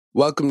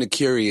Welcome to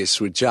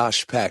Curious with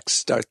Josh Peck.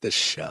 Start the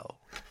show.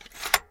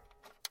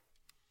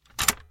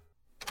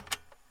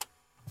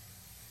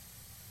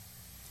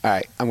 All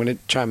right, I'm going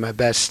to try my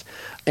best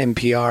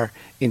NPR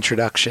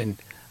introduction.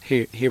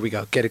 Here we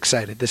go. Get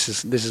excited. This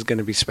is going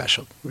to be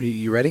special.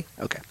 You ready?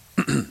 Okay.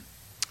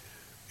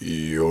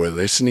 You're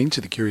listening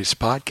to the Curious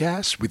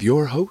Podcast with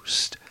your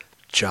host,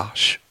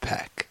 Josh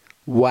Peck.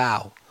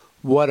 Wow,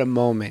 what a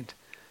moment.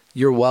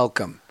 You're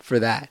welcome for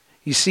that.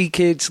 You see,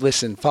 kids,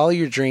 listen, follow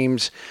your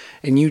dreams,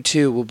 and you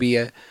too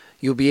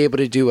you'll be able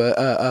to do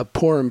a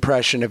poor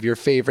impression of your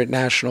favorite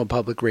national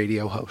public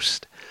radio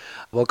host.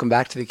 Welcome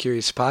back to the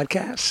Curious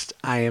Podcast.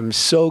 I am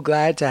so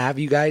glad to have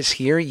you guys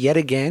here yet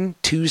again,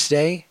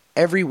 Tuesday,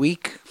 every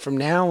week from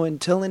now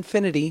until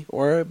infinity,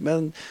 or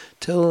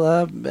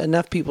until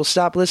enough people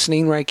stop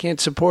listening where I can't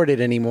support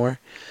it anymore.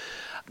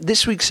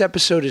 This week's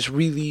episode is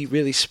really,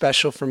 really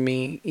special for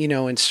me. You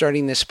know, in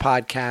starting this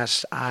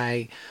podcast,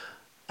 I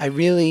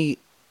really...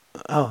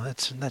 Oh,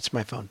 that's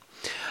my phone.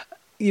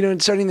 You know, in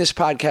starting this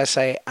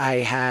podcast, I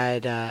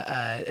had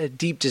a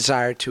deep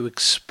desire to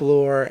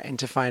explore and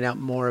to find out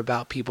more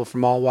about people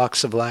from all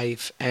walks of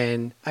life.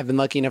 And I've been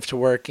lucky enough to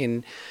work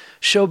in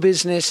show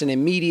business and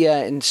in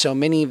media. And so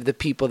many of the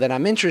people that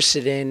I'm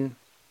interested in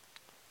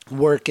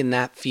work in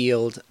that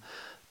field.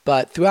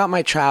 But throughout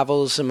my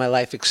travels and my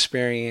life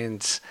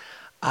experience,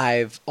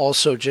 I've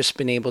also just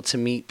been able to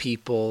meet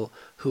people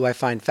who I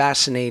find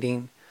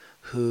fascinating,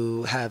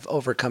 who have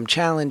overcome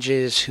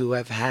challenges, who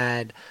have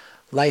had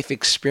life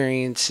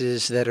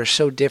experiences that are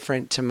so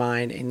different to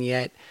mine and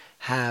yet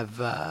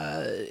have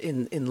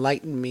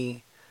enlightened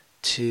me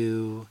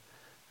to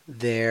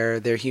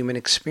their human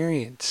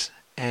experience.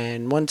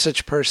 And one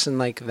such person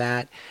like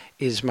that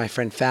is my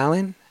friend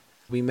Fallon.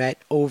 We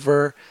met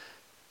over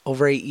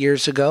 8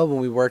 years ago when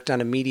we worked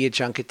on a media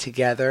junket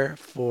together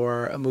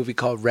for a movie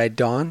called Red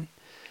Dawn.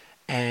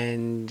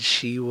 And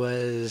she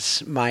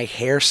was my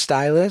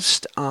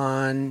hairstylist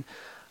on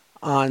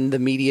the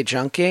media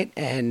junket,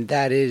 and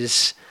that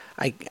is,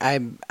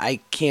 I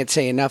can't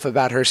say enough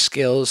about her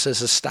skills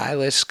as a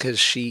stylist because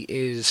she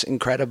is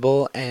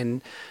incredible,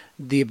 and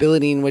the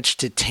ability in which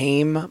to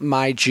tame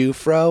my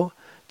Jufro,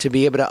 to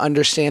be able to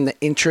understand the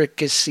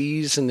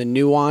intricacies and the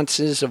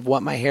nuances of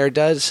what my hair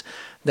does,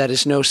 that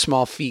is no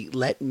small feat,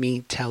 let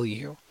me tell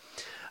you.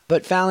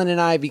 But Fallon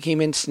and I became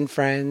instant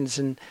friends,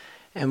 and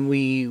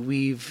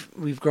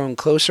we've grown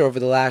closer over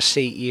the last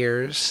 8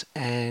 years.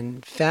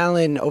 And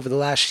Fallon, over the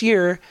last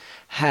year,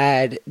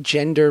 had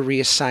gender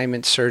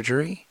reassignment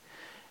surgery.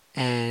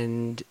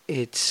 And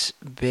it's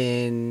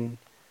been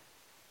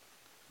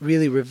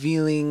really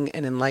revealing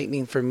and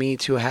enlightening for me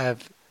to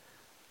have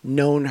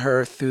known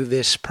her through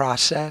this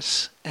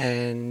process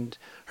and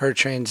her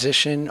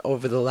transition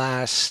over the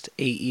last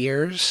 8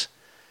 years.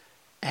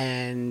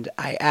 And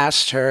I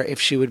asked her if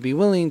she would be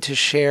willing to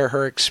share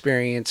her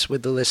experience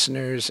with the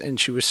listeners, and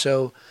she was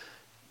so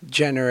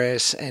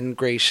generous and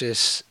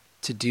gracious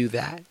to do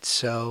that.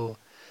 So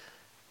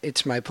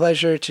it's my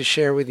pleasure to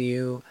share with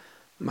you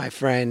my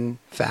friend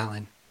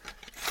Fallon.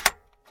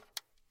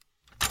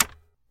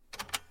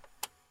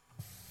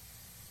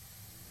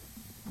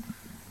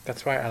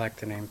 That's why I like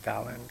the name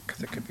Fallon,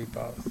 because it could be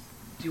both.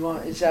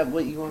 Is that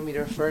what you want me to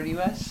refer to you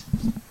as?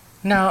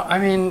 No, I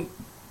mean...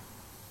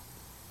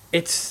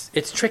 It's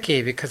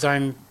tricky because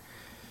I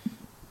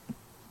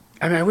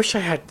wish I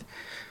had,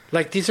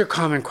 like, these are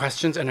common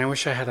questions and I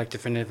wish I had, like,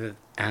 definitive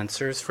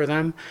answers for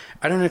them.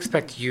 I don't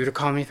expect you to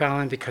call me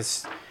Fallon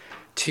because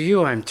to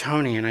you I'm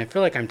Tony, and I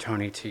feel like I'm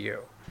Tony to you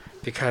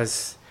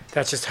because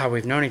that's just how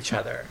we've known each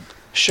other.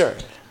 Sure.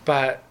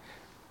 But,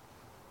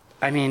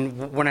 I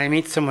mean, when I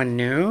meet someone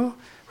new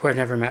who I've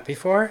never met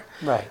before,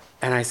 right,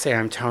 and I say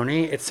I'm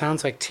Tony, it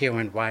sounds like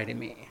T-O-N-Y to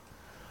me.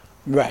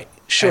 Right,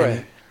 sure.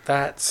 And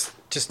that's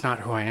just not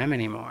who I am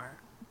anymore.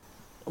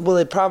 Well,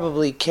 it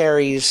probably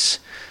carries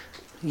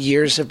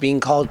years of being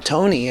called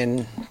Tony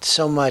and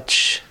so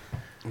much.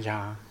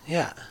 Yeah.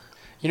 Yeah.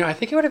 You know, I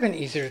think it would have been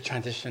easier to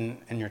transition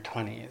in your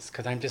 20s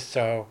because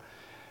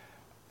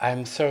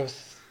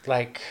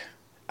like,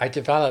 I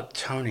developed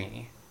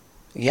Tony.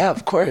 Yeah,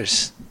 of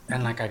course.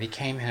 And, like, I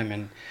became him,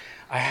 and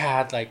I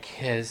had, like,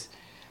 his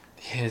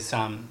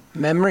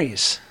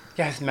memories.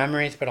 Yeah, his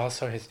memories, but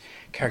also his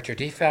character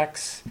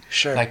defects.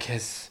 Sure. Like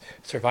his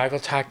survival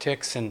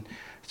tactics, and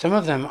some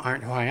of them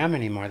aren't who I am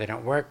anymore. They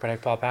don't work, but I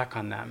fall back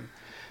on them.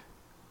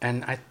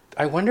 And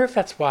I wonder if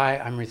that's why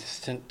I'm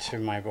resistant to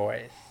my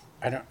voice.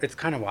 It's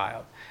kind of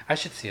wild. I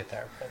should see a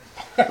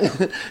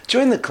therapist.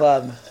 Join the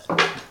club.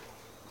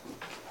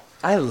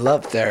 I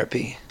love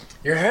therapy.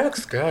 Your hair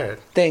looks good.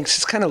 Thanks.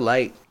 It's kind of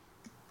light.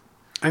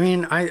 I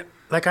mean, I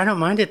don't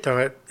mind it though.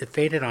 It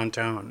faded on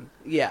tone.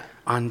 Yeah.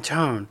 On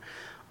tone.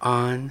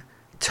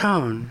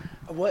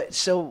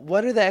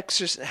 What are the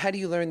exercises? How do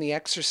you learn the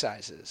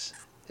exercises?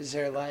 Is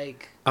there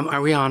like... Are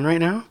we on right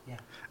now? Yeah.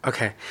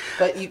 Okay.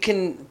 But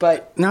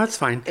no, it's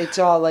fine. It's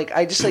all like,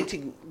 I just like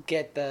to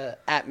get the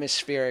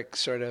atmospheric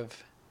sort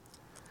of,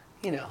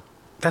 you know.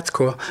 That's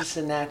cool. It's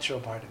the natural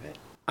part of it.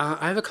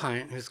 I have a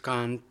client who's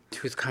come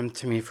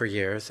to me for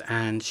years,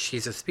 and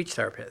she's a speech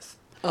therapist.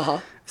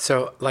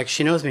 So, like,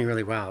 she knows me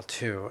really well,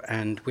 too.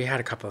 And we had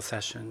a couple of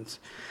sessions.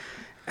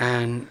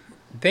 And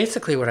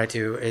basically what I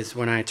do is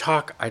when I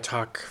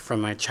talk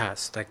from my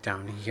chest, like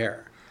down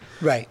here.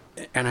 Right.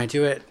 And I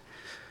do it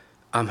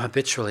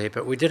habitually.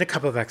 But we did a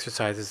couple of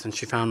exercises, and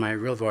she found my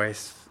real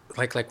voice.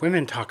 Like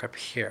women talk up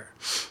here.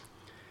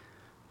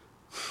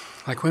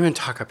 Like women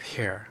talk up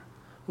here.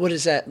 What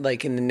is that,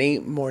 like in the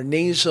more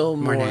nasal?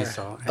 More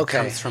nasal. It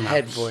comes from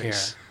head up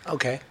voice. Here.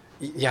 Okay.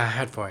 Yeah,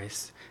 head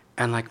voice.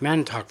 And like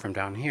men talk from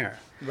down here.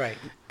 Right.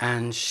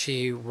 And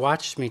she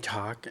watched me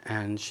talk,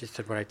 and she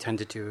said what I tend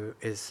to do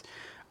is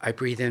I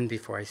breathe in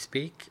before I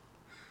speak,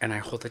 and I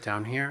hold it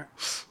down here,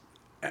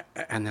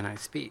 and then I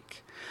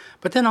speak.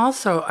 But then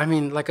also, I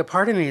mean, like a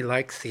part of me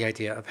likes the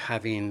idea of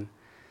having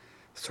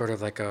sort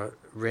of like a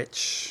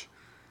rich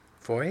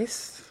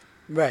voice.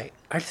 Right.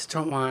 I just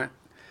don't want...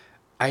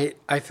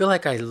 I feel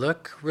like I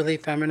look really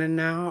feminine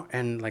now,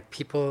 and like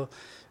people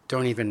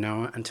don't even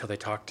know until they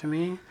talk to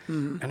me.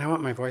 Mm-hmm. And I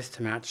want my voice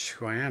to match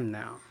who I am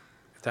now,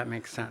 if that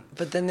makes sense.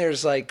 But then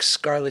there's like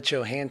Scarlett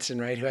Johansson,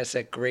 right, who has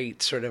that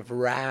great sort of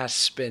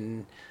rasp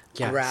and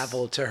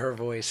gravel to her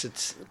voice.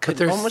 It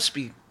could almost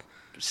be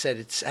said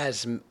it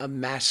has a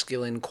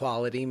masculine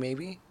quality,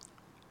 maybe.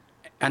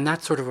 And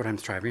that's sort of what I'm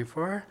striving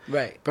for.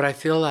 Right. But I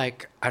feel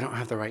like I don't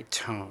have the right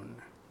tone.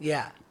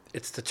 Yeah.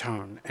 It's the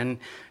tone. And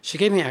she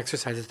gave me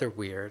exercises. They're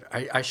weird.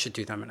 I should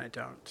do them, and I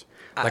don't.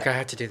 Like I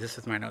had to do this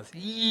with my nose.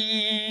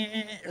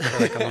 For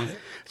like a long,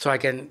 so I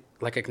can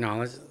like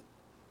acknowledge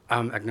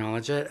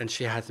it. And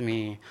she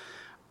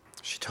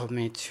told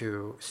me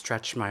to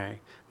stretch my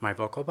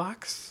vocal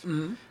box.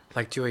 Mm-hmm.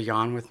 Like do a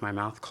yawn with my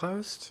mouth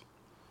closed.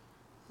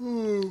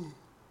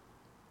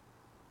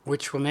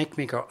 Which will make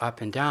me go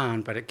up and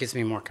down, but it gives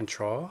me more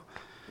control.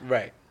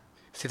 Right.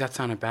 See, that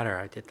sounded better.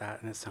 I did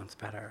that, and it sounds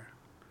better.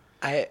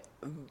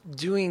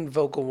 Doing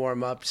vocal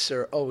warm-ups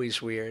are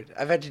always weird.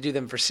 I've had to do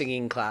them for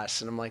singing class,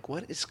 and I'm like,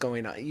 what is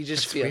going on? You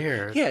just feel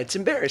weird. Yeah, it's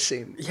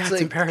embarrassing. Yeah, it's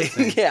like,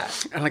 embarrassing. Yeah.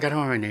 And like I don't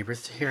want my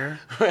neighbors to hear.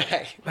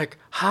 Right. Like,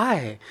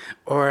 hi.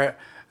 Or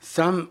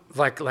some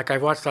like I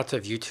watch lots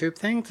of YouTube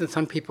things, and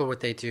some people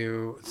what they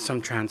do,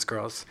 some trans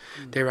girls,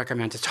 they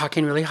recommend just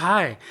talking really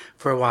high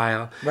for a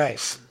while.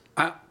 Right.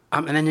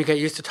 And then you get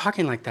used to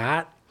talking like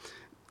that.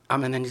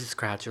 And then you just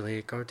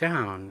gradually go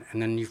down,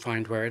 and then you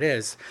find where it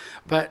is.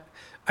 But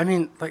I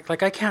mean,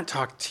 like I can't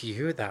talk to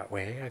you that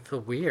way. I feel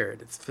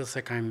weird. It feels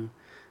like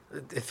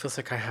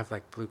I have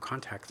like blue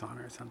contacts on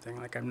or something.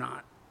 Like I'm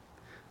not.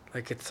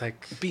 Like it's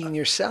like being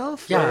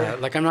yourself. Yeah,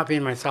 like I'm not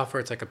being myself, or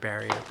it's like a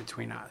barrier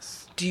between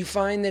us. Do you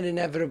find that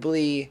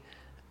inevitably,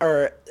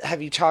 or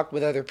have you talked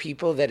with other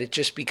people that it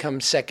just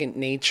becomes second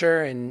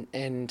nature,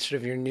 and sort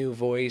of your new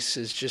voice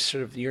is just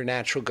sort of your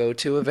natural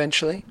go-to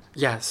eventually?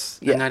 Yes,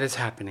 yeah. And that is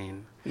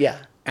happening. Yeah.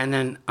 And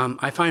then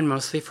I find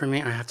mostly for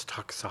me, I have to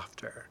talk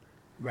softer.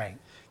 Right.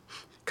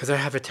 Because I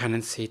have a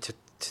tendency to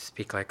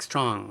speak like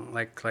strong,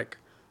 like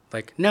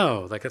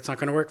no, like it's not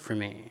going to work for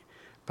me.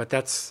 But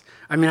that's,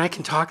 I mean, I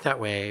can talk that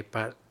way,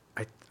 but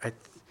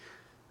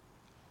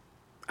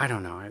I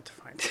don't know. I have to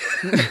find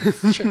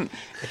it.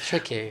 It's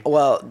tricky.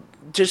 Well,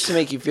 just to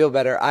make you feel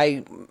better,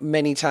 I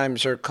many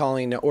times are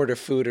calling to order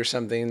food or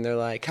something, and they're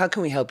like, "How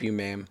can we help you,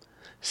 ma'am?"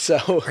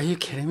 So. Are you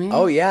kidding me?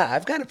 Oh yeah,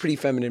 I've got a pretty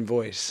feminine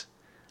voice.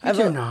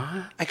 You're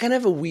not. I kind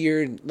of have a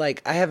weird,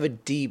 like, I have a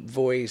deep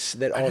voice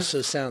that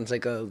also sounds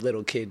like a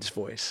little kid's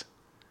voice.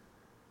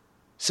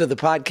 So the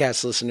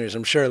podcast listeners,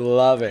 I'm sure,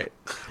 love it.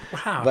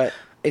 Wow. But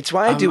it's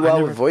why I do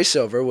well with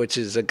voiceover, which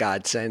is a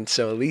godsend.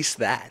 So at least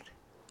that.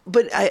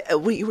 But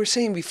what you were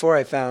saying before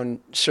I found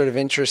sort of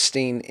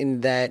interesting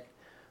in that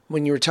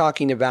when you were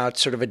talking about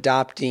sort of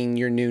adopting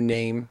your new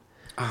name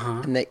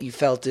and that you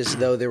felt as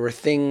though there were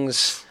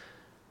things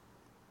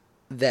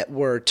that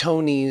were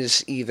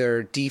Tony's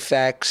either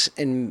defects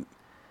and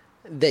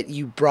that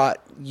you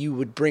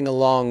would bring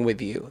along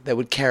with you that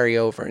would carry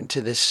over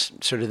into this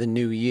sort of the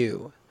new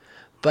you.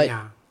 But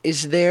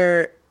is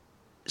there,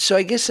 so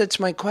I guess that's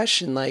my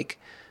question, like,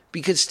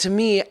 because to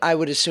me, I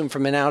would assume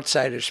from an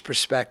outsider's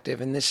perspective,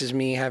 and this is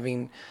me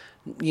having,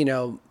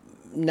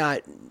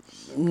 not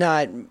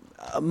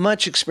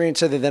much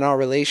experience other than our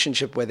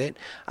relationship with it,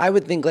 I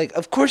would think like,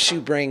 of course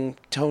you bring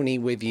Tony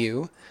with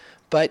you,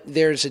 but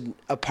there's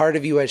a part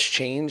of you has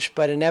changed,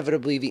 but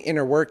inevitably the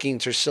inner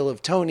workings are still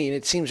of Tony. And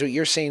it seems what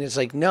you're saying is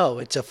like, no,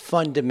 it's a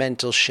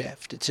fundamental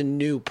shift. It's a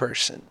new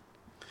person.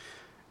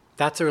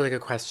 That's a really good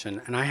question.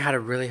 And I had a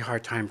really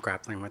hard time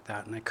grappling with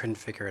that, and I couldn't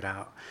figure it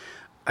out.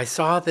 I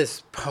saw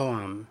this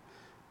poem,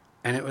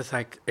 and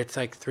it's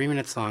like 3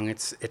 minutes long.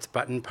 It's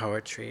button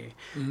poetry.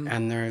 Mm-hmm.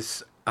 And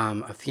there's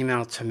a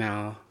female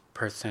Tamil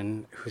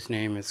person whose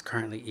name is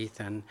currently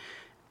Ethan,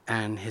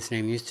 and his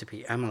name used to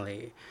be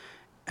Emily.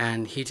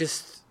 And he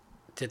just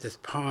did this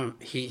poem.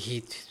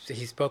 He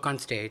spoke on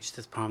stage,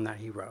 this poem that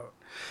he wrote.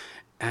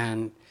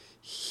 And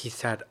he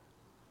said,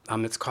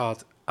 it's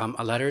called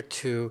A Letter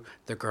to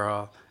the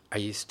Girl I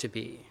Used to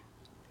Be.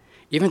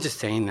 Even just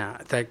saying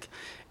that, like,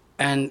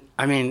 and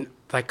I mean,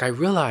 like, I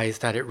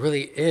realized that it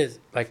really is,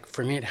 like,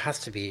 for me, it has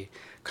to be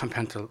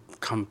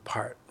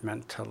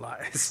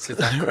compartmentalized. Is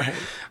that right?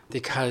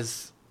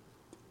 Because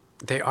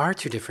they are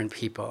two different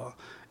people.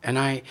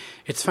 And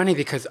it's funny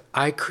because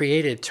I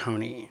created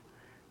Tony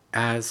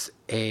as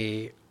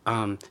a,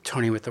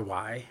 Tony with a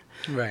Y,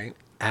 Right.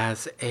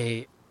 as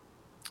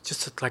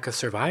just like a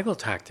survival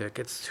tactic.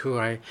 It's who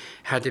I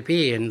had to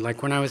be. And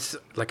like when I was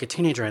like a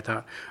teenager, I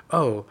thought,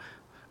 oh,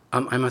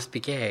 I must be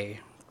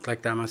gay.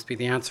 Like that must be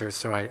the answer.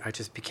 So I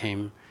just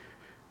became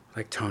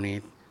like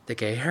Tony, the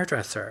gay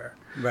hairdresser.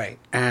 Right.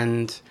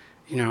 And,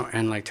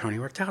 and like Tony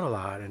worked out a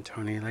lot, and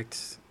Tony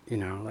liked,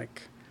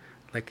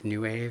 like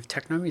new wave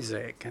techno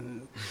music,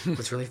 and it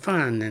was really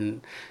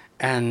fun.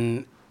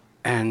 And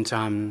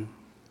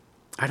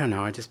I don't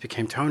know, I just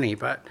became Tony,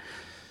 but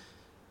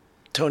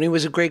Tony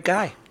was a great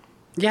guy.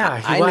 yeah,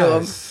 he I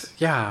was.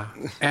 knew him. Yeah.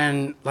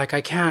 And like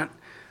I can't,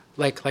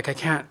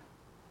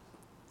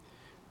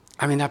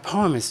 I mean, that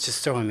poem is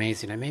just so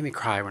amazing. It made me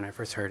cry when I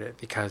first heard it,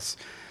 because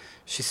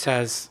she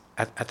says,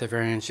 at the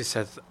very end, she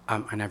says,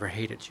 I never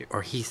hated you.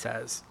 Or he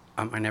says,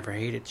 I never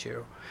hated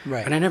you.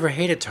 Right. And I never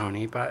hated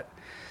Tony, but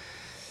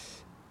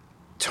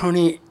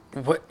Tony,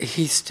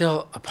 he's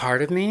still a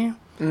part of me,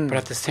 but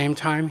at the same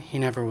time, he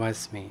never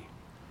was me.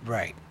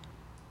 Right.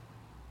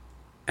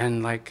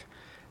 And like,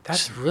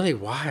 that's really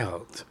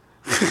wild.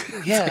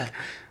 Yeah.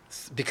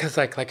 Because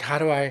like how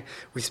do I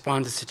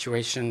respond to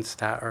situations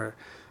that are,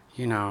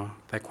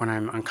 like when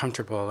I'm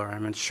uncomfortable or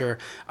I'm unsure,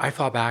 I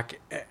fall back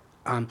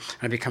and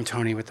I become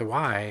Tony with the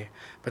Y,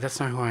 but that's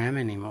not who I am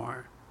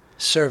anymore.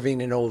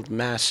 Serving an old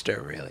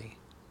master, really.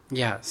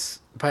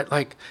 Yes, but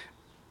like,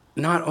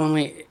 not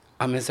only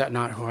is that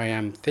not who I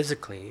am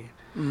physically,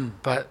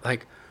 but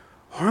like,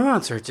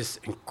 hormones are just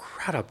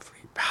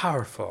incredibly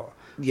powerful.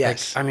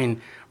 Yes. Like, I mean,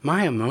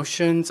 my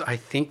emotions, I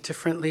think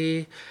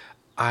differently.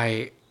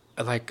 I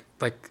like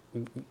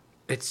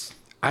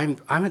I'm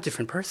a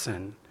different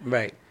person.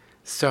 Right.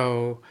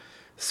 So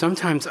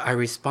sometimes I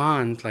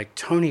respond like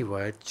Tony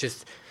would,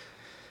 just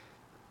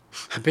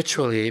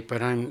habitually,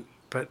 but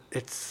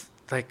it's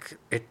like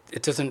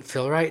it doesn't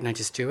feel right, and I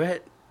just do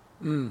it.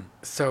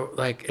 So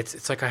like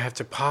it's like I have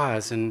to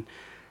pause, and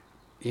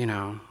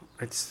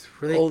it's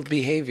really Old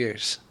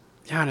behaviors.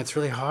 yeah, and it's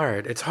really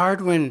hard. It's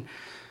hard when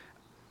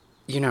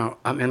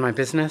I'm in my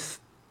business.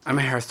 I'm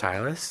a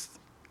hairstylist,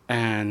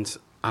 and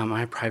I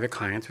have private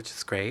clients, which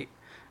is great.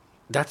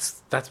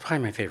 That's probably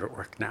my favorite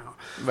work now.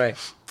 Right.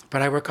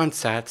 But I work on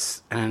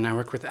sets, and I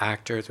work with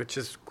actors, which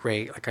is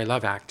great. Like, I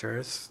love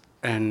actors.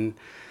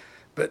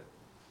 But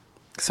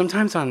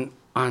sometimes on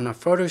a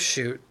photo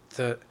shoot,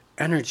 the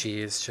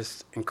energy is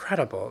just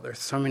incredible. There's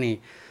so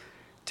many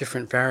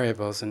different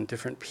variables and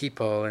different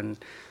people. And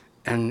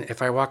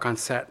if I walk on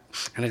set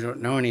and I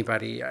don't know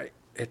anybody,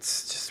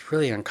 it's just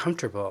really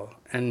uncomfortable.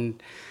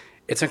 And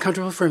it's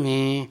uncomfortable for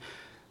me.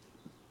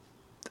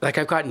 Like,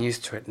 I've gotten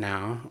used to it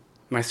now.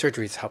 My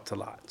surgery's helped a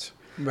lot.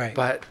 Right.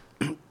 But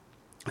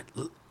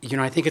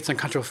I think it's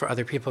uncomfortable for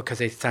other people because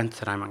they sense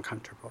that I'm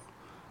uncomfortable.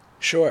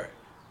 Sure.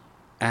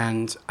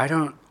 And I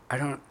don't,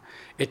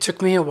 it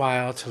took me a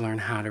while to learn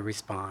how to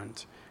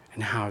respond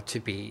and how to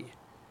be,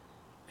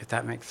 if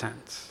that makes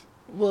sense.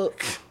 Well,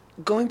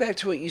 going back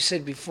to what you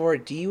said before,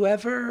 do you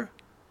ever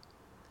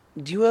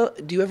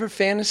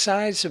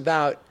fantasize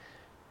about,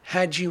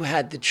 had you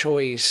had the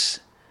choice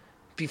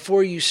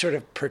before you sort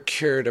of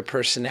procured a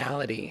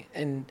personality,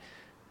 and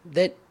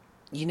that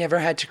you never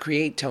had to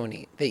create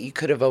Tony, that you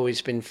could have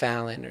always been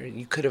Fallon, or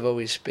you could have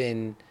always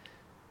been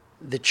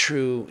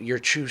your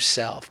true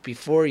self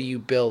before you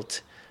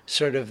built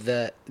sort of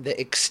the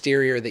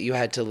exterior that you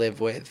had to live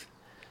with?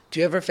 Do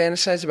you ever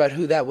fantasize about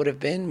who that would have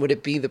been? Would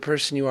it be the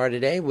person you are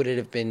today? Would it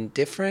have been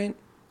different?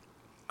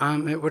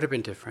 It would have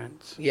been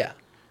different. Yeah.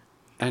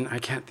 And I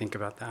can't think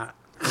about that.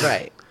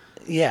 Right.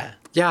 Yeah.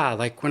 Yeah,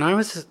 like when I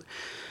was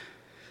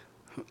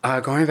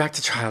going back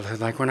to childhood,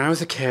 like when I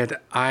was a kid,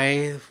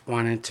 I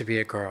wanted to be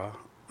a girl.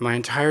 My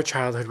entire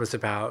childhood was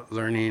about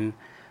learning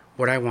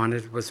what I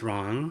wanted was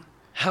wrong.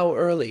 How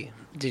early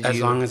did you? As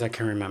long as I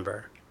can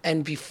remember.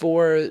 And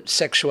before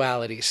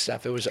sexuality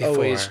stuff, it was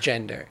always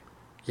gender.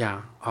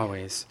 Yeah,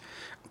 always.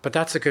 But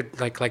that's a good,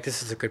 like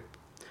this is a good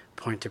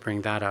point to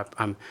bring that up.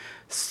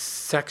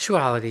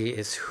 Sexuality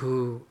is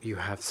who you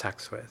have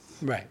sex with.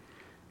 Right.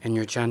 And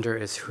your gender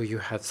is who you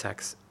have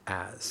sex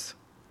as.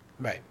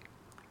 Right.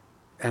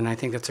 And I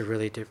think that's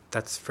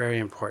that's very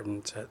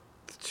important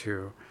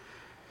to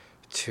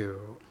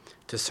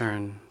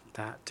discern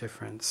that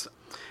difference.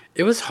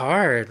 It was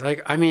hard.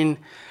 Like, I mean,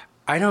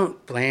 I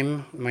don't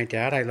blame my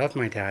dad. I love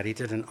my dad. He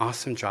did an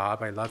awesome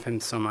job. I love him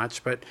so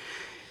much. But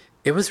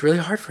it was really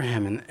hard for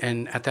him.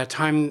 And at that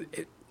time,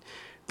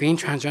 being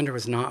transgender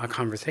was not a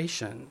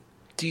conversation.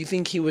 Do you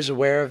think he was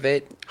aware of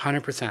it?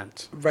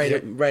 100%.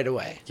 Right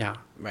away? Yeah.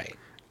 Right.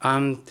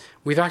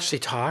 We've actually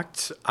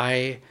talked.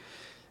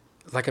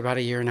 Like about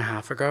a year and a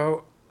half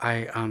ago,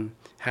 I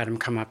had him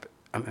come up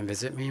and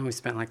visit me, and we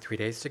spent like 3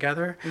 days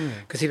together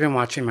because he'd been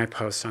watching my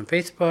posts on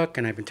Facebook,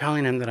 and I've been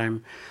telling him that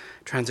I'm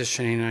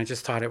transitioning, and I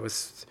just thought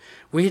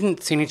we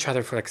hadn't seen each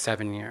other for like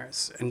 7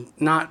 years, and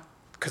not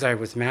because I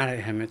was mad at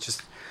him, it's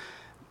just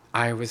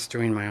I was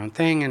doing my own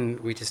thing, and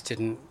we just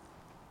didn't,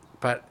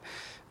 but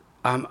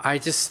I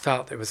just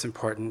felt it was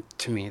important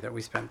to me that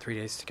we spent 3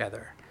 days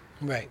together.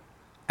 Right.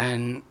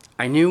 And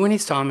I knew when he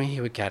saw me, he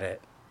would get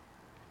it.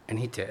 And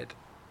he did.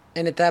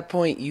 And at that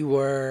point, you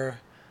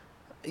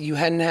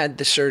hadn't had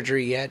the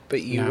surgery yet,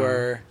 but you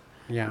No.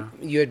 Yeah.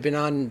 you had been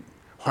on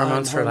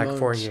Hormones on for like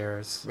 4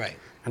 years. Right.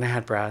 And I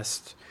had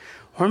breast.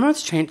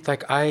 Hormones changed.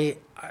 Like I'm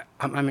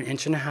an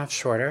inch and a half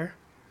shorter.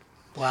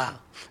 Wow.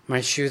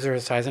 My shoes are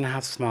a size and a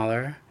half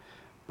smaller.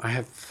 I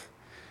have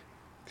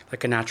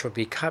like a natural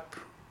B cup,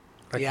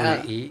 like when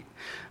I eat.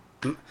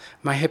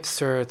 My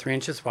hips are 3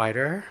 inches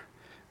wider.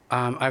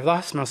 I've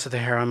lost most of the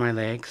hair on my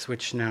legs,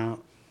 which now,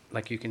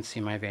 like you can see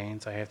my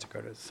veins. I have to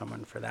go to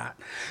someone for that.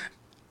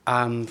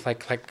 I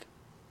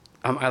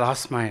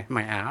lost my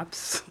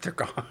abs. They're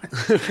gone.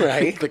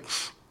 Right.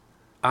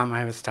 I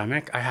have a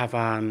stomach. I have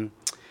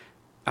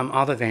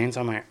all the veins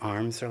on my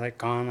arms are like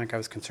gone. Like I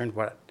was concerned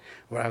what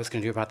I was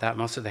going to do about that.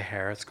 Most of the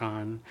hair is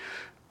gone.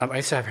 I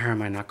used to have hair on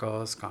my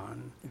knuckles,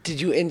 gone. Did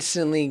you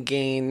instantly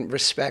gain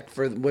respect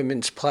for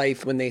women's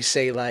plight when they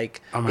say,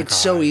 like, Oh my it's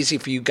God. so easy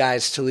for you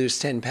guys to lose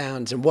 10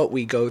 pounds and what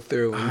we go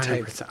through? And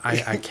type. 100%.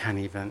 I can't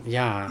even.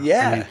 Yeah.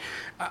 Yeah.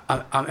 I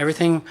mean,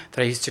 everything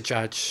that I used to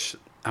judge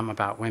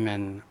about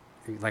women,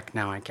 like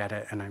now I get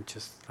it, and I'm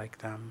just like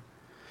them.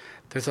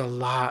 There's a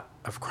lot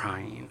of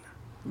crying.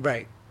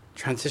 Right.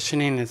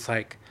 Transitioning is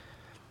like,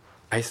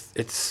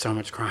 it's so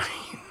much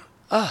crying.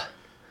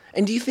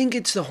 And do you think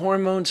it's the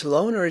hormones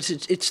alone, or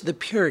it's the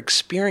pure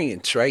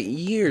experience, right?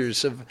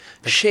 Years of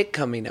shit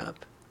coming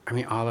up. I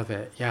mean, all of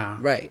it, yeah.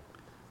 Right.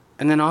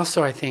 And then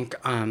also, I think,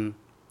 it's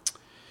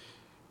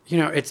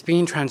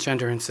being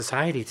transgender in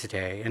society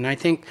today. And I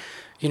think,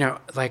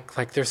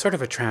 like there's sort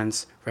of a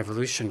trans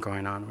revolution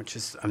going on, which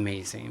is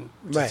amazing.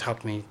 It's Right. just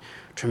helped me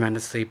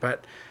tremendously.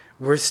 But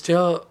we're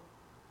still,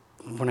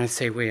 when I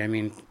say we, I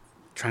mean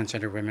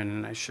transgender women,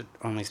 and I should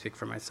only speak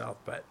for myself,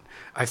 but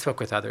I spoke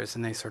with others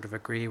and they sort of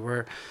agree.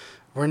 We're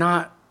in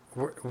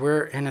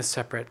a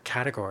separate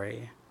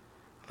category.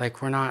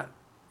 Like we're not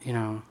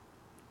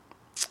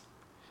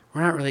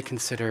really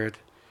considered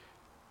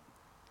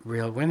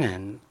real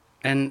women.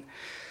 And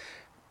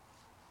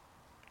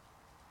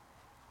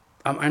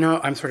I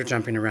know I'm sort of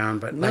jumping around,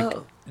 but like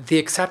No. the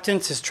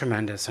acceptance is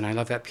tremendous, and I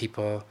love that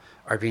people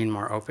are being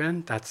more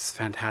open. That's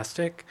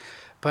fantastic.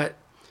 But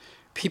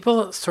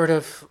people sort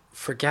of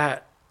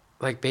forget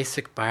like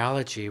basic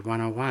biology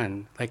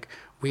 101. Like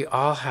we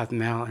all have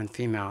male and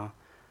female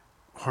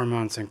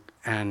hormones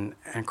and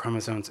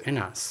chromosomes in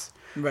us.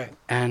 Right.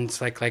 And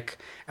like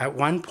at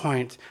one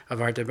point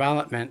of our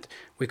development,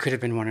 we could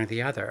have been one or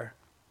the other.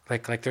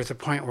 Like there's a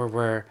point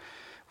where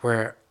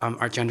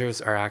our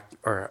genders are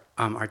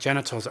our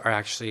genitals are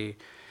actually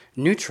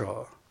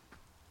neutral,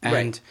 and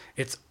Right.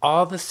 it's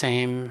all the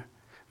same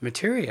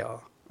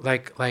material.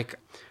 Like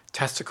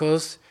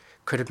testicles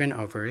could have been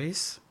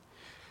ovaries.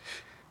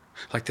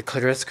 Like the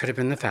clitoris could have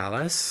been the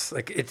phallus.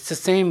 Like it's the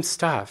same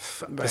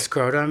stuff. Right. The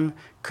scrotum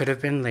could have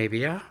been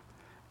labia,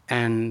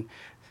 and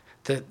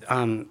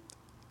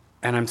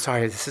and I'm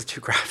sorry, this is too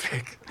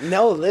graphic.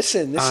 No,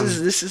 listen,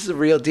 this is the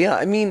real deal.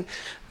 I mean,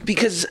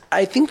 because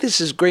I think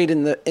this is great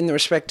in the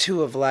respect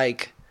too of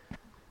like,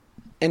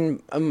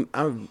 and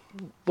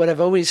what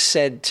I've always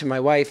said to my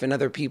wife and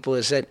other people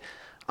is that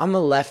I'm a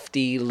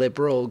lefty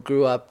liberal,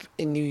 grew up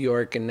in New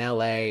York and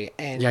LA,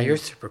 and Yeah, you're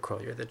super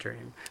cool. You're the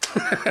dream.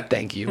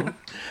 thank you.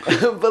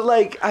 But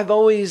like I've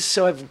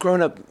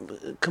grown up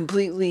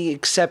completely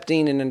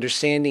accepting and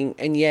understanding,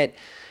 and yet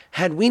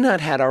had we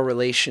not had our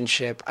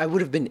relationship, I would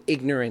have been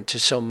ignorant to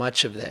so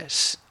much of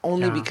this,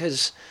 only Yeah.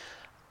 because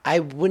I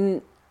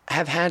wouldn't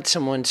have had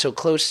someone so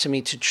close to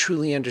me to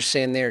truly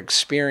understand their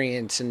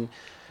experience. And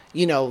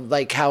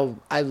like how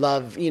I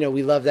love,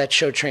 we love that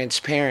show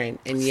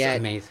Transparent, and It's yet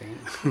amazing.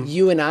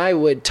 you and I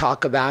would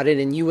talk about it,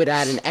 and you would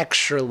add an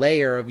extra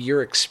layer of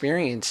your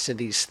experience to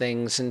these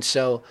things. And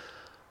so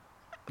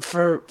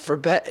for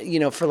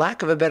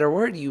lack of a better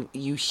word,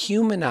 you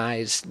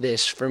humanized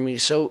this for me.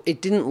 So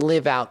it didn't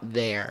live out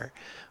there.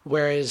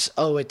 Whereas,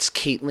 it's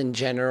Caitlyn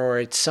Jenner or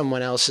it's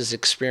someone else's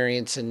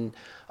experience. And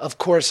of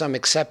course I'm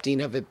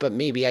accepting of it, but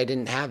maybe I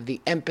didn't have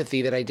the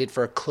empathy that I did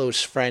for a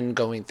close friend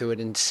going through it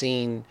and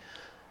seeing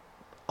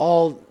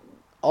all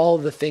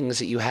the things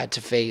that you had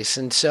to face.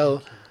 And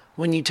so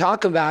when you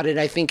talk about it,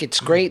 I think it's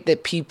great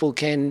that people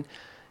can,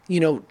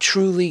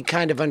 truly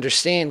kind of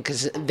understand,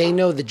 because they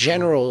know the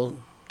general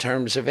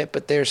terms of it,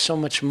 but there's so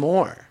much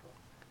more.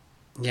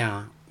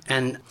 Yeah,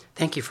 and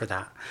thank you for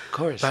that. Of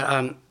course.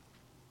 But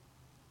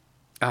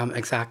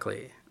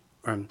exactly,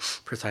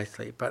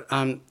 precisely. But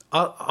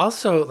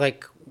also,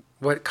 like,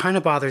 what kind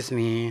of bothers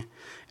me,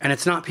 and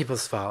it's not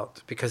people's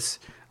fault because,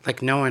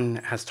 like, no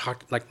one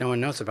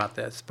knows about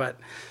this. But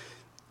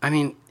I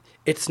mean,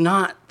 it's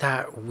not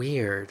that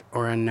weird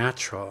or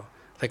unnatural.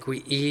 Like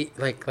we eat,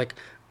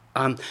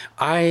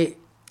 I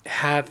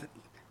have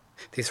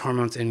these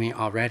hormones in me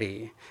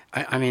already.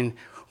 I mean,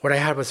 what I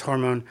had was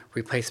hormone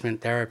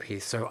replacement therapy,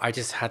 so I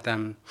just had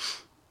them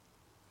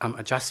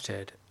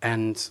adjusted.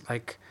 And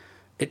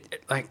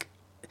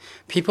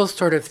people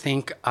sort of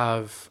think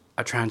of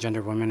a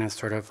transgender woman as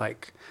sort of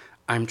like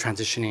I'm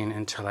transitioning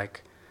into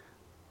like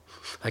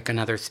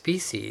another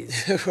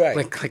species, Right.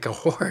 like a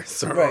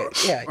horse or,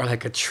 Right, yeah. or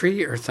like a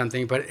tree or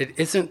something, but it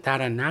isn't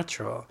that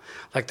unnatural.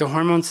 Like the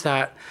hormones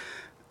that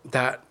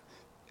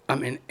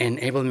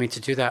enabled me to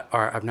do that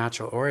are of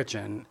natural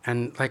origin,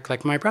 and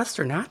like my breasts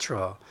are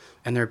natural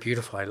and they're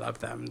beautiful. I love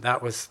them.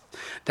 That was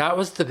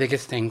the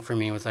biggest thing for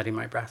me, was letting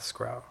my breasts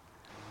grow.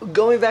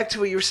 Going back to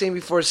what you were saying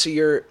before, so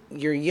you're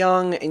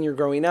young and you're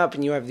growing up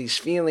and you have these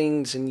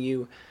feelings,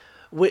 and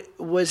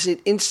was it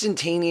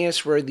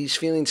instantaneous where these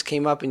feelings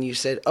came up and you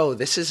said, "Oh,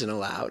 this isn't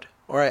allowed,"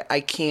 or I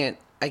can't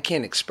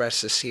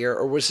express this here,"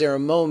 or was there a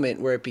moment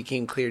where it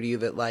became clear to you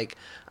that like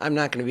I'm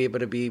not going to be able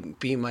to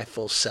be my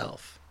full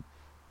self?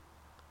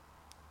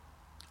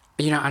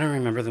 You know, I don't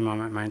remember the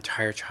moment. My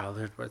entire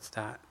childhood was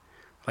that.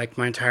 Like,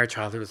 my entire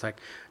childhood was like,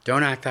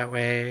 don't act that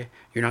way.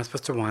 You're not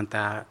supposed to want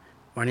that.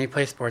 Why don't you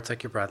play sports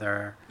like your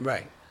brother?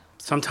 Right.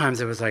 Sometimes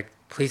it was like,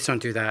 please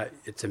don't do that.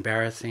 It's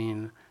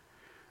embarrassing.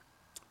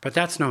 But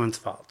that's no one's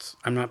fault.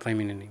 I'm not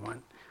blaming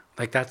anyone.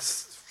 Like,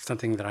 that's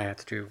something that I have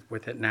to do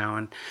with it now.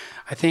 And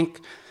I think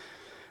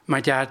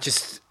my dad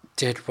just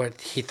did what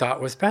he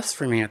thought was best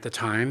for me at the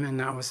time, and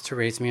that was to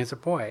raise me as a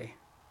boy.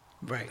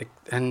 Right. Like,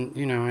 and,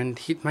 you know, and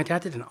my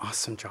dad did an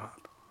awesome job.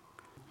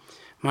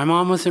 My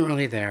mom wasn't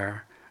really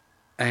there,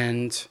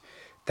 and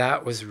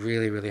that was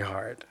really, really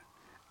hard.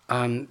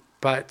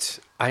 But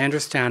I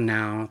understand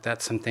now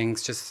that some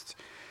things just,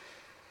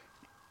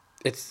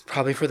 it's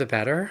probably for the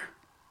better.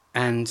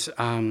 And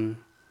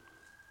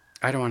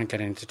I don't want to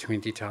get into too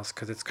many details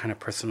because it's kind of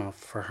personal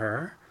for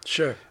her.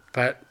 Sure.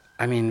 But,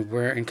 I mean,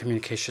 we're in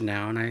communication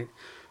now, and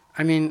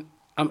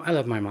I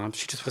love my mom.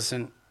 She just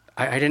wasn't,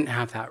 I didn't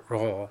have that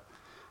role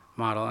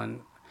model, and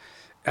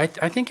I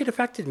think it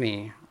affected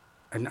me,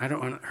 and I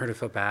don't want her to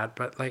feel bad,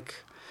 but like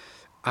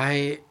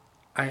I've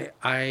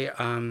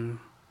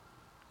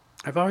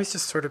always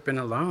just sort of been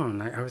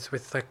alone. I was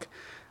with like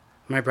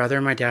my brother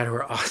and my dad, who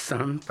are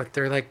awesome, but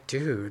they're like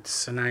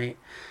dudes, and I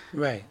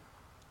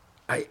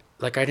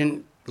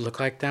didn't look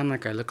like them.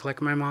 Like, I look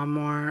like my mom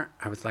more.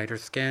 I was lighter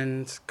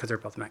skinned because they're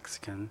both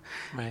Mexican,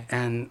 Right.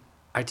 And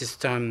I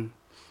just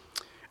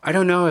I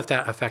don't know if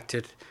that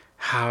affected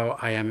how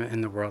I am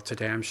in the world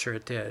today. I'm sure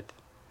it did.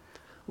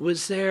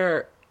 Was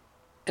there,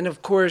 and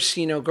of course,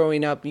 you know,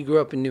 growing up, you grew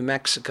up in New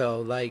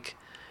Mexico, like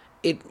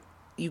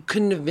you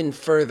couldn't have been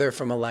further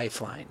from a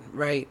lifeline,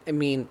 right? I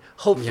mean,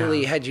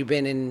 hopefully, Yeah. had you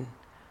been in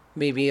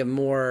maybe a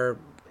more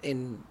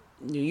in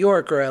New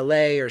York or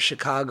LA or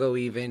Chicago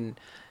even,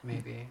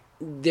 Maybe.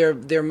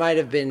 there might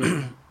have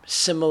been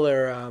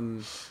similar,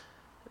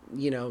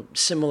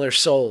 similar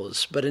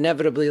souls, but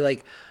inevitably,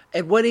 like,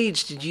 at what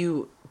age did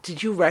you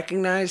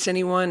recognize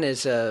anyone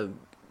as a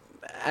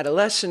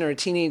adolescent or a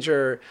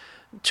teenager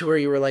to where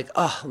you were like,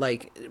 oh,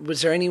 like,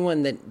 was there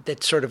anyone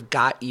that sort of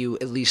got you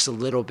at least a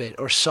little bit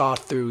or saw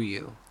through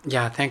you?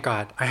 Yeah, thank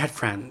God. I had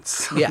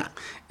friends. Yeah.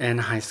 In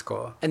high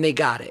school. And they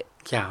got it.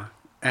 Yeah.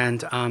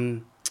 And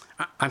I'm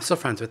still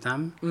friends with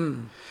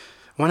them.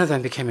 One of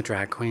them became a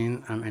drag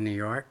queen in New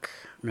York,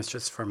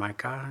 Mistress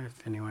Formica,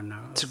 if anyone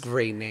knows. It's a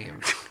great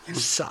name.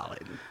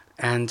 Solid.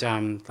 And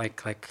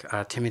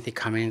Timothy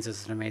Cummings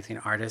is an amazing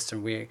artist,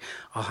 and we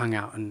all hung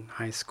out in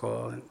high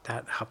school, and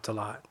that helped a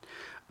lot.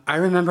 I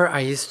remember I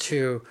used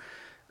to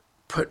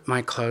put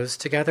my clothes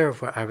together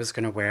of what I was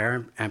going to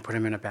wear and put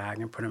them in a bag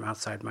and put them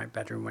outside my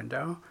bedroom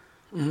window,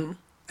 and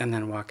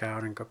then walk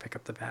out and go pick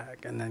up the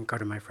bag and then go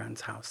to my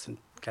friend's house and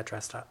get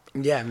dressed up.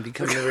 Yeah, and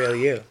become the real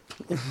you.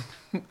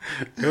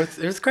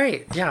 It was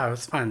great. Yeah, it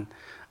was fun.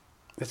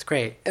 It's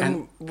great.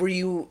 And were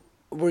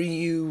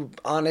you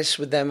honest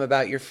with them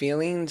about your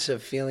feelings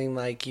of feeling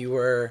like you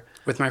were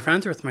with my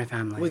friends or with my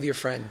family? with your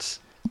friends?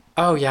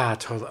 Oh yeah,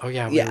 totally. Oh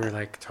yeah, we Yeah. were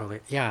like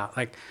totally. Yeah,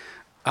 like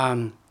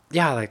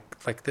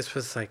this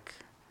was like.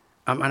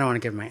 I don't want to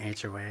give my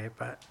age away,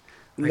 but.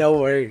 Like, No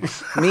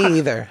worries. Me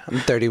either. I'm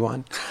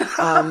 31.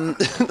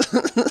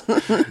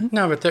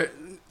 No, but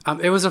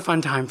it was a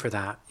fun time for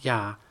that.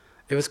 Yeah,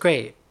 it was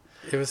great.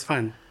 It was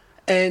fun.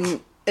 And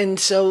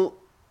so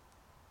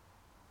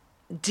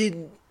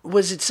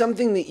was it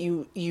something that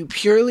you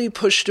purely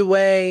pushed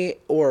away,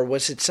 or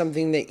was it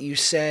something that you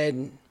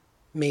said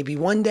maybe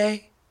one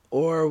day,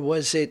 or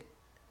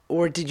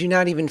did you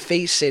not even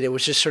face it? It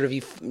was just sort of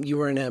you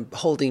were in a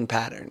holding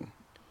pattern.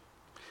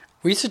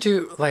 We used to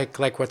do like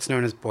what's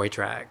known as boy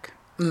drag.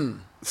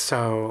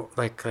 So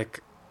like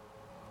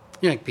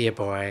be a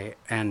boy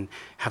and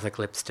have like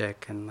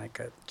lipstick and like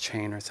a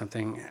chain or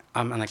something,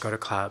 and like go to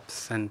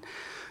clubs, and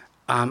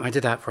I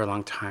did that for a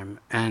long time,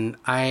 and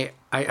I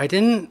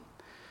didn't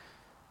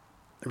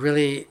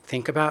really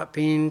think about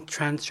being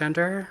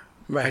transgender.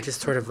 Right. I just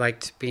sort of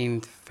liked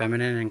being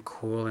feminine and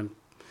cool, and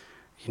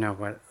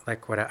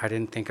I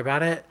didn't think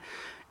about it.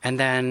 And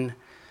then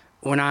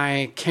when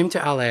I came to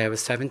LA, I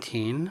was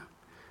 17,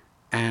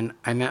 and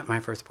I met my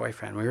first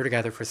boyfriend. We were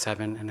together for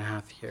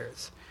 7.5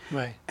 years.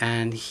 Right.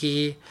 And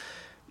he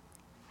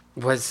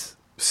was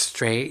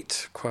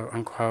straight, quote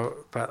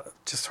unquote, but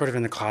just sort of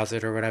in the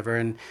closet or whatever.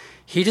 And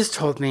he just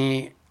told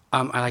me,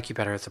 I like you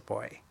better as a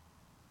boy.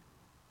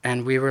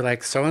 And we were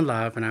like so in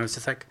love, and I was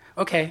just like,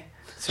 okay.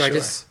 So I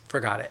just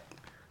forgot it.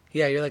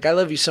 Yeah, you're like, I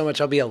love you so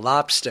much, I'll be a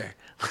lobster.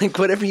 Like,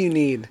 whatever you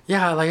need.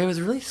 Yeah, like, it was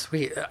really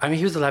sweet. I mean,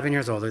 he was 11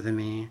 years older than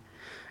me.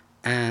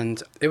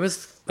 And it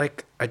was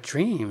like a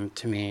dream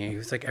to me. He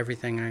was like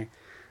everything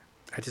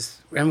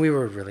and we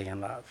were really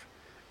in love.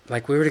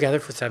 Like, we were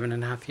together for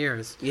 7.5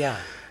 years. Yeah.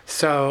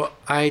 So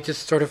I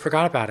just sort of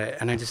forgot about it.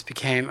 And I just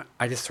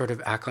sort of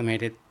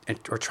acclimated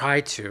or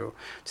tried to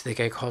the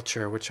gay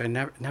culture, which I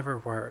never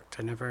worked.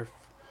 I never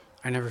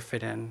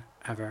fit in,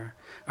 ever.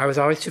 I was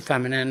always too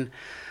feminine.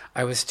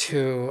 I just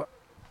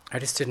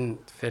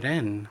didn't fit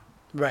in.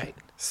 Right.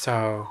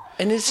 So.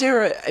 And is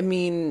there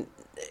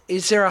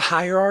a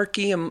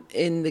hierarchy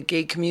in the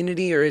gay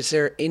community, or is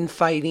there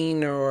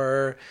infighting,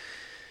 or,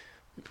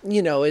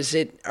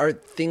 are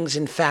things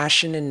in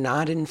fashion and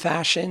not in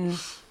fashion?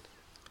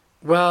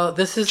 Well,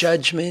 this is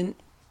judgment.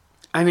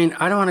 I mean,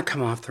 I don't want to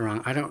come off the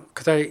wrong.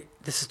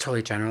 This is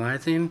totally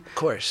generalizing. Of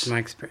course. My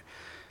experience.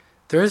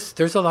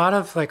 There's a lot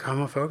of like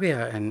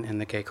homophobia in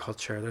the gay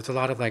culture. There's a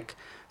lot of like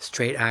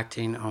straight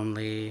acting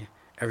only.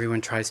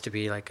 Everyone tries to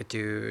be like a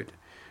dude,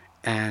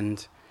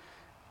 and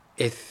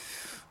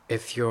if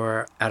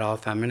you're at all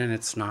feminine,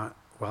 it's not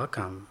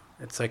welcome.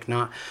 It's like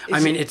not.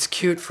 It's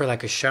cute for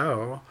like a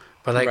show,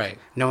 but like right.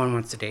 No one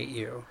wants to date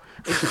you.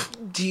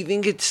 Do you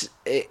think it's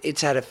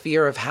out of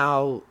fear of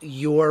how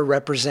you're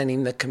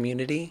representing the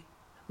community?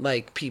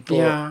 Like people,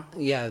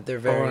 yeah, they're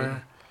very.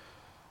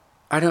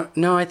 I don't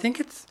know. I think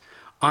it's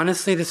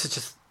honestly. This is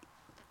just.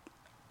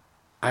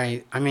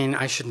 I mean,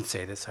 I shouldn't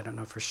say this. I don't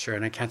know for sure,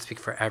 and I can't speak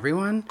for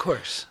everyone. Of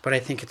course, but I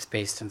think it's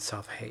based in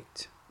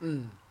self-hate.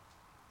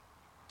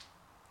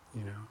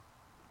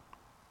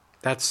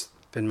 That's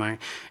been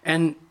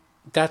and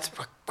that's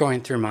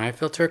going through my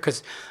filter,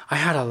 because I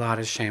had a lot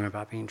of shame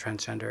about being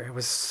transgender. It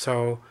was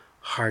so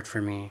hard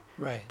for me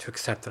to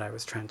accept that I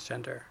was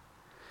transgender.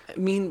 I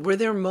mean, were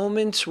there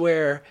moments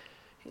where,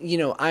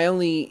 I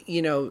only,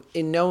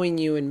 in knowing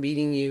you and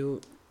meeting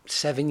you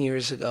 7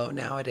 years ago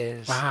now it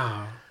is.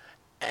 Wow.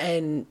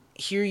 And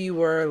here you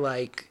were,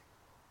 like,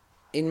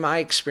 in my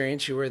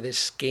experience, you were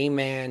this gay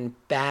man,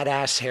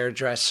 badass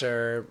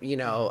hairdresser,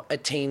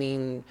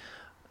 attaining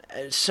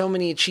so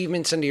many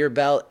achievements under your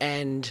belt,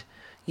 and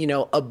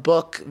a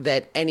book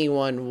that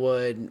anyone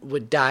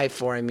would die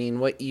for. I mean,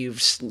 what you've,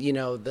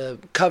 the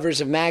covers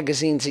of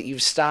magazines that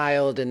you've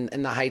styled and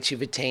the heights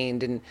you've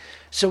attained. And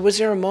so was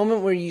there a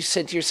moment where you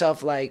said to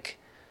yourself, like,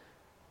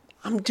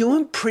 I'm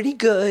doing pretty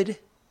good,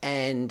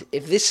 and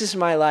if this is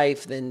my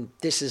life, then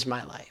this is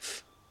my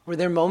life? Were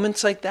there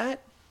moments like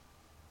that?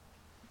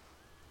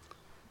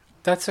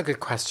 That's a good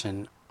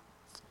question.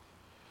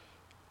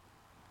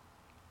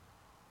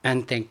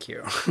 And thank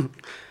you.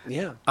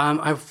 Yeah.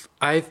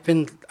 I've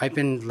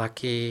been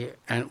lucky,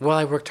 and well,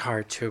 I worked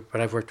hard too, but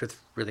I've worked with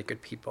really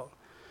good people,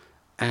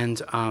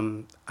 and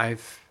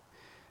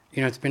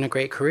it's been a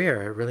great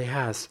career. It really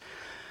has.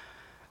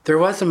 There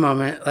was a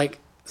moment, like,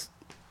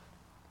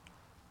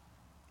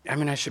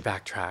 I should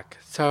backtrack.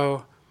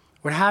 So,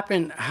 what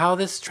happened? How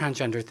this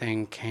transgender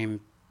thing came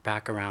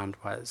back around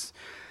was,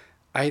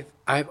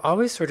 I've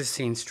always sort of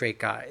seen straight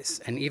guys,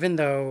 and even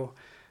though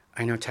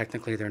I know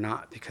technically they're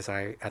not, because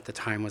I, at the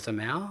time, was a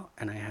male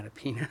and I had a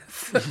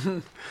penis.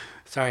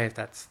 Sorry if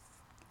that's...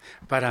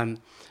 But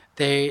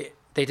they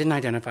didn't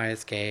identify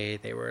as gay.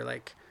 They were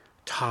like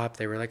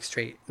they were like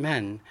straight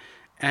men.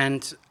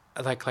 And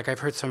like I've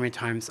heard so many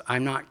times,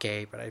 I'm not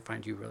gay, but I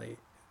find you really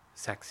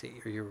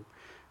sexy, or you're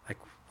like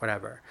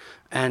whatever.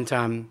 And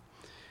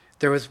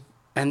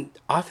and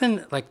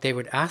often like they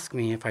would ask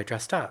me if I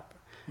dressed up.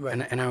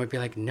 Right. And I would be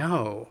like,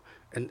 no.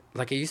 And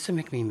like it used to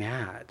make me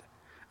mad.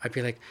 I'd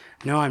be like,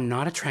 no, I'm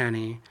not a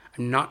tranny.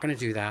 I'm not going to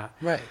do that.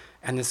 Right.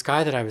 And this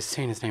guy that I was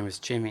seeing, his name was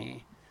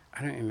Jimmy.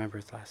 I don't remember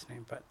his last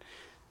name, but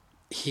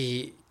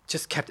he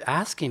just kept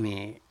asking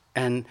me.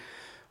 And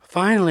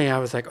finally I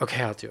was like,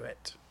 okay, I'll do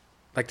it.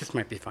 Like, this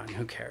might be fun.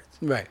 Who cares?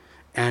 Right.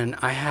 And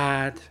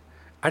I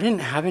didn't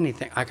have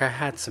anything. Like, I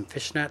had some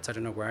fishnets. I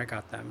don't know where I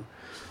got them.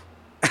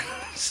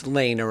 Just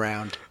laying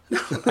around.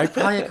 I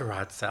probably a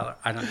garage seller.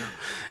 I don't know.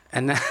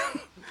 And then...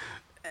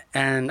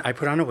 And I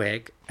put on a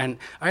wig, and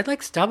I had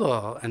like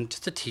stubble and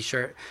just a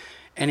t-shirt,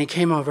 and he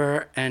came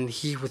over and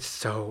he was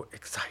so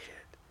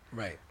excited.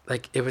 Right.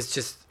 Like it was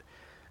just,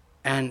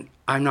 and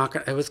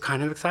it was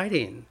kind of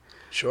exciting.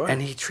 Sure.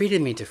 And he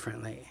treated me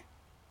differently.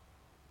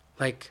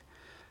 Like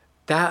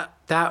that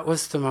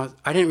was the most,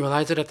 I didn't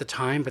realize it at the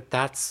time, but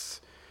that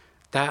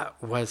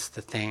was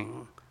the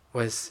thing,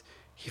 was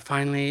he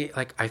finally,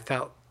 like I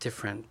felt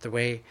different. The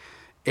way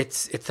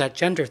it's that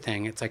gender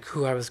thing. It's like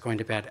who I was going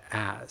to bed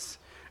as.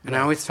 And I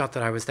always felt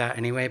that I was that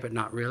anyway, but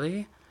not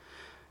really.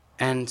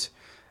 And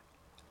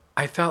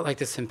I felt like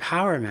this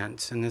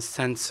empowerment and this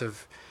sense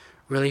of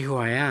really who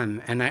I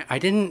am. And I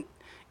didn't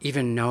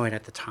even know it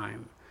at the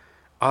time.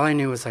 All I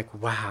knew was like,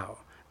 wow,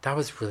 that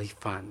was really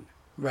fun.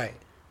 Right.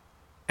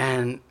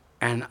 And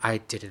I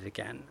did it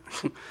again.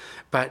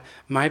 But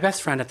my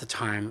best friend at the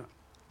time,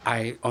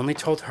 I only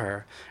told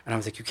her, and I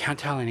was like, you can't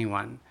tell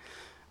anyone.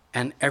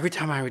 And every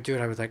time I would do it,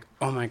 I was like,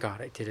 oh my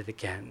God, I did it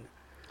again.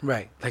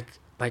 Right. And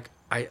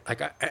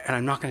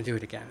I'm not going to do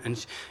it again.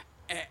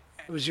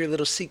 It was your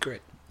little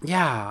secret.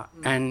 Yeah,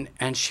 and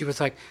she was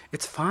like,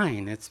 "It's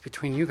fine. It's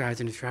between you guys,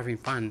 and if you're having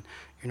fun,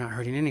 you're not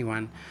hurting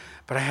anyone."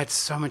 But I had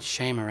so much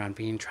shame around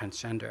being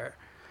transgender,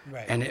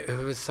 Right. and it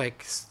was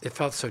like it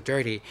felt so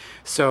dirty.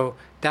 So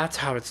that's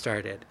how it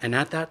started. And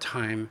at that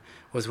time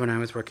was when I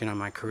was working on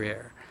my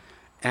career,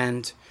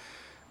 and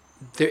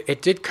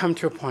it did come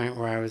to a point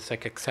where I was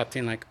like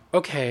accepting, like,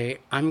 okay,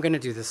 I'm gonna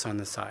do this on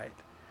the side,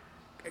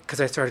 because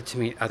I started to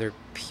meet other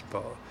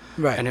people,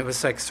 Right. and it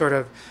was like sort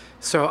of.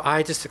 So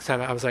I just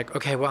accepted. I was like,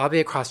 okay, well, I'll be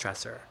a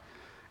cross-dresser.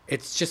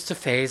 It's just a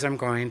phase I'm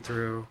going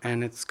through,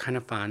 and it's kind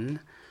of fun,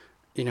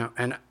 you know.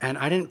 And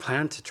I didn't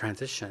plan to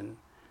transition,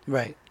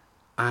 Right.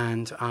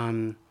 and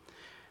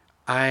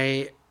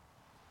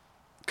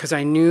because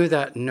I knew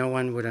that no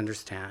one would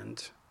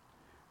understand,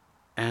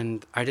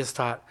 and I just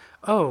thought,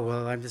 oh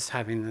well, I'm just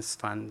having this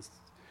fun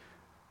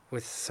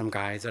with some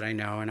guys that I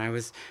know,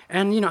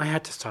 and you know, I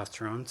had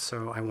testosterone,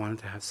 so I wanted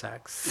to have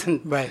sex,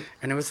 Right.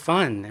 and it was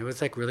fun. It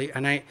was like really,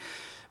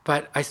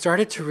 but I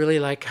started to really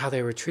like how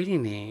they were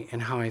treating me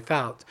and how I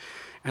felt.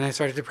 And I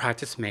started to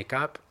practice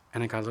makeup,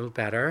 and I got a little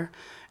better,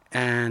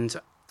 and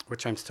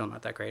which I'm still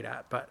not that great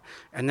at.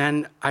 And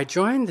then I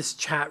joined this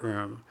chat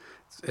room.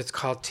 It's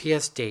called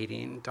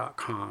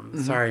tsdating.com.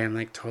 Mm-hmm. Sorry, I'm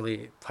like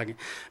totally plugging.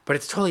 But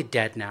it's totally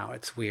dead now.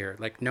 It's weird.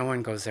 Like no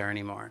one goes there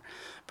anymore.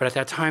 But at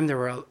that time, there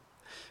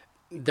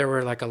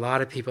were like a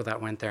lot of people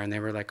that went there, and they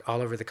were like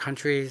all over the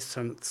country,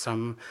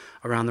 some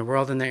around the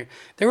world, and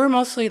they were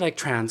mostly like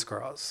trans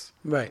girls.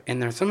 Right.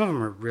 And there, some of them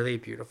were really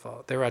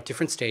beautiful. They were at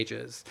different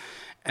stages,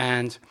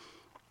 and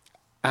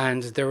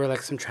there were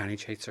like some tranny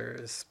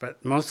chasers,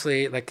 but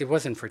mostly like it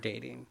wasn't for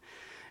dating.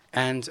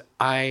 And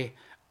I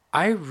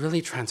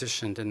really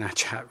transitioned in that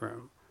chat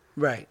room.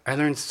 Right. I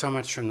learned so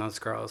much from those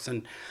girls,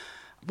 and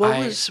What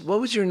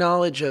was your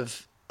knowledge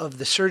of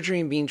the surgery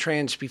and being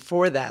trans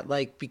before that?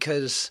 Like,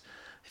 because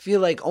I feel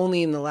like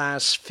only in the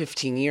last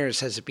 15 years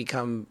has it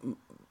become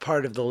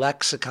part of the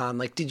lexicon.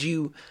 Like, did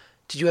you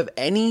have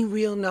any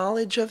real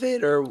knowledge of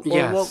it, or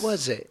Yes. what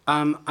was it?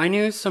 I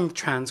knew some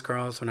trans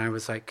girls when I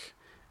was like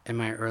in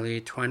my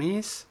early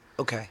 20s,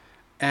 Okay.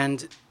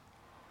 and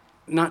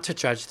not to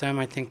judge them,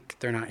 I think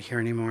they're not here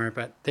anymore,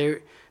 but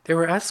they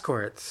were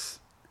escorts.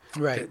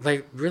 Right.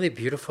 Like really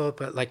beautiful,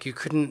 but like you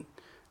couldn't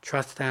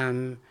trust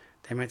them.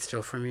 They might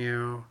steal from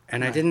you.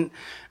 And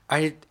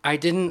Right. I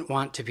didn't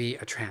want to be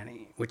a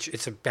tranny, which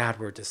it's a bad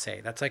word to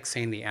say. That's like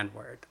saying the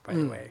N-word, by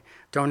the way.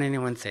 Don't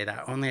anyone say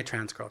that. Only a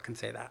trans girl can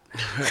say that.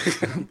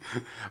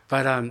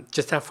 But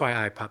just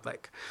FYI,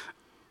 public.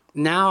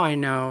 Now I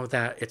know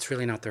that it's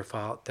really not their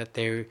fault, that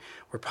they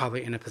were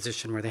probably in a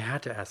position where they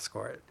had to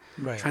escort.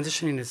 Right.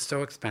 Transitioning is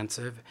so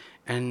expensive,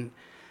 and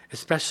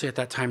especially at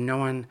that time, no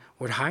one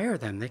would hire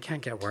them. They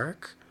can't get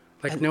work.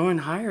 Like, no one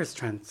hires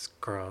trans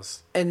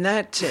girls. And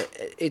that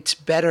it's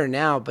better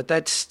now, but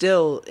that's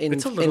still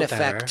It's a in little effect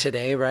better.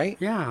 today, right?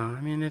 Yeah,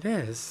 I mean, it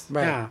is.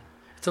 Right. Yeah,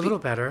 it's a little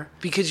better.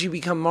 Because you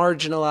become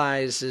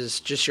marginalized as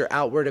just your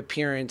outward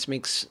appearance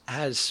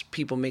has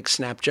people make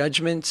snap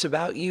judgments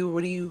about you.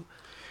 What do you?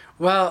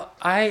 Well,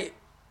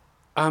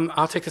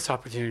 I'll take this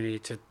opportunity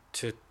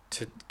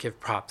to give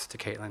props to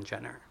Caitlyn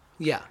Jenner.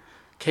 Yeah.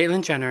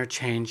 Caitlyn Jenner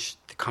changed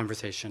the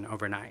conversation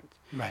overnight.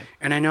 Right.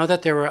 And I know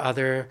that there were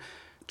other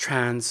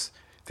trans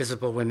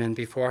visible women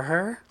before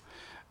her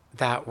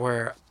that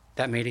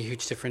made a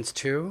huge difference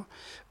too.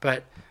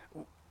 But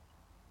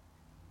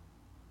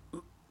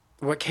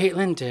what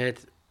Caitlyn did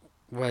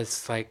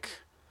was like,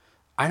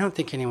 I don't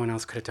think anyone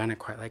else could have done it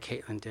quite like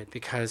Caitlyn did,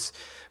 because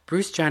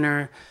Bruce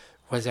Jenner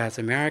was as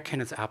American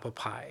as apple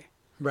pie.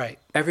 Right.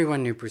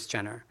 Everyone knew Bruce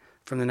Jenner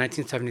from the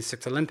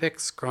 1976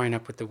 Olympics, growing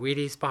up with the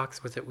Wheaties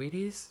box. Was it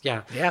Wheaties?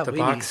 Yeah. Yeah, the Wheaties.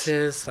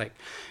 boxes, like,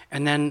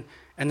 and then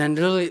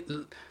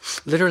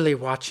literally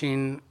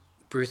watching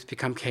Bruce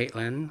become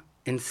Caitlyn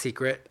in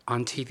secret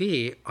on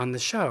TV on the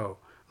show.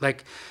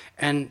 Like,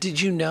 and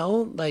Did you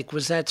know? Like,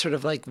 was that sort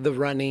of like the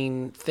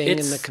running thing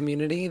in the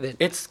community? That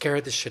it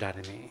scared the shit out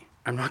of me.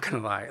 I'm not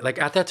gonna lie. Like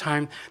at that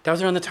time, that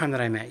was around the time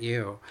that I met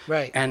you.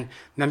 Right. And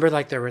remember,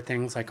 like there were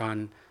things like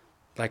on,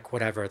 like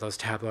whatever, those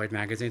tabloid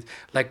magazines.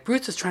 Like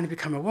Bruce is trying to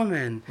become a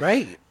woman.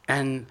 Right.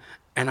 And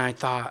I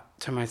thought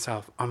to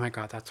myself, oh my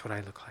God, that's what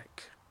I look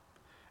like.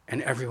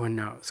 And everyone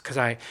knows,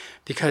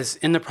 because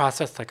in the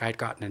process, like I'd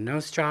gotten a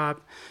nose job,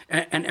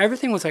 and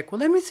everything was like, well,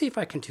 let me see if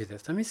I can do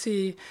this. Let me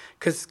see,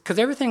 because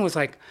everything was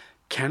like,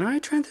 can I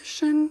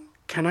transition?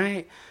 Can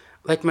I,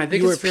 like my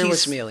biggest You were fear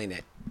was piecemealing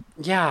it.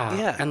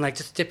 yeah, and like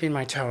just dipping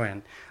my toe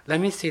in. Let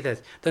me see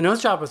this. The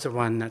nose job was the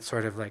one that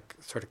sort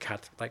of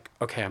cat, like,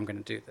 okay, I'm gonna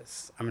do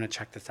this. I'm gonna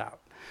check this out.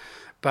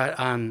 But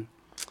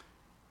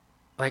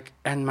like,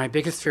 and my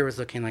biggest fear was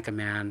looking like a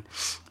man,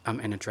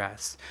 in a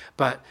dress.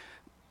 But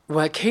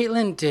what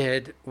Caitlyn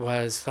did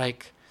was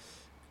like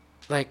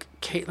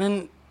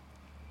Caitlyn,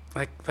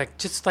 like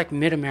just like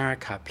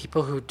mid-America,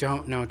 people who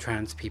don't know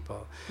trans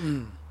people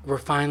were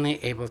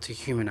finally able to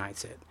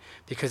humanize it,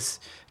 because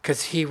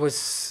he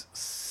was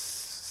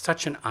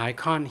such an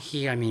icon.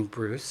 I mean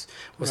Bruce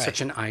was Right.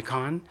 such an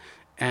icon,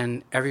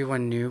 and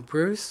everyone knew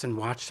Bruce and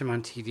watched him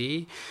on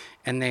TV,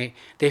 and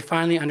they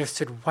finally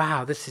understood,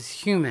 wow, this is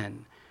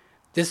human.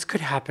 This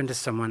could happen to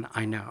someone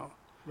I know.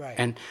 Right.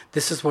 And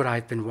this is what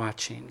I've been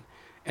watching.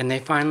 And they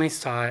finally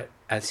saw it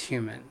as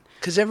human.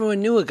 Because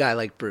everyone knew a guy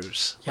like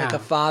Bruce, like Yeah. a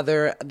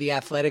father, the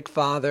athletic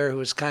father who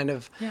was kind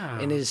of Yeah.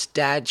 in his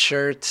dad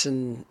shirts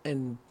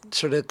and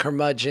sort of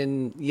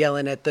curmudgeon,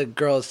 yelling at the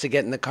girls to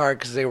get in the car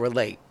because they were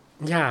late.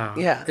 Yeah.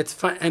 Yeah. It's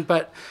fun. And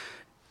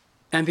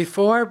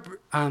before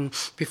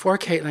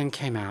Caitlyn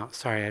came out,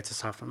 sorry, I had to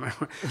soften my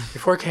word.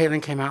 Before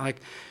Caitlyn came out,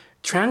 like,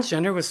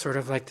 transgender was sort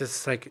of like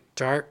this, like,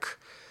 dark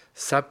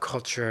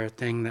subculture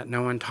thing that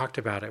no one talked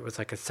about. It was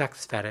like a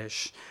sex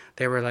fetish.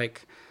 They were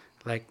like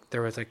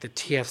there was like the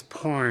TS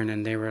porn,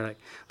 and they were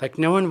like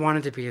no one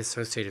wanted to be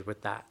associated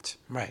with that.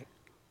 Right.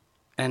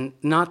 And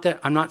not that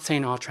I'm not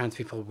saying all trans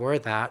people were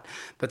that,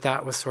 but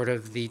that was sort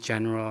of the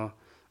general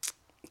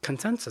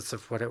consensus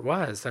of what it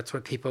was. That's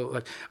what people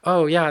like,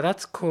 oh yeah,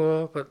 that's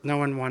cool, but no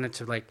one wanted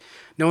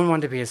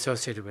to be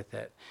associated with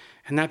it.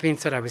 And that being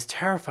said, I was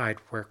terrified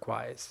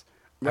work-wise.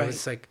 Right. I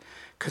was like,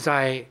 because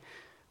I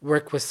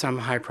work with some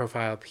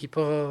high-profile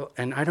people,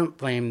 and I don't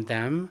blame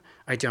them.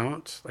 I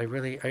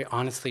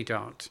honestly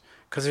don't.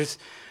 Because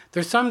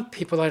there's some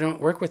people I don't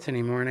work with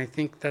anymore, and I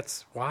think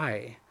that's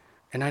why.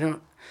 And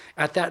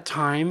at that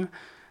time,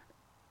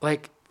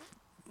 like,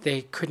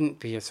 they couldn't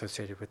be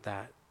associated with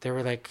that. They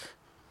were like,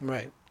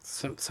 Right.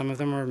 some of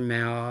them were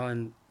male,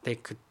 and they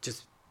could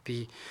just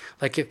be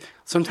like, if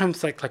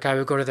sometimes like I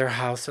would go to their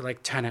house at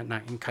like 10 at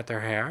night and cut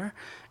their hair,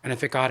 and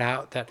if it got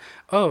out that,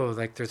 oh,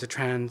 like there's a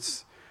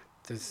trans,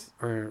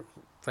 or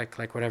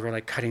like whatever,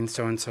 like cutting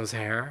so and so's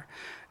hair,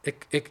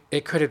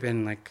 it could have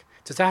been like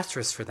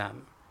disastrous for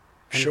them.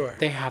 And Sure.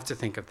 they have to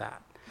think of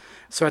that.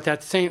 So I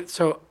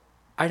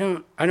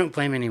don't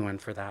blame anyone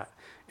for that.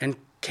 And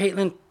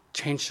Caitlyn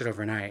changed it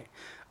overnight.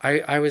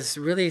 I was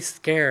really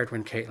scared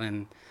when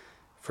Caitlyn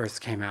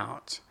first came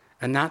out,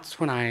 and that's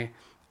when I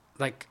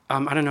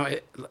don't know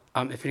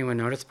if anyone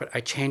noticed, but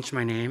I changed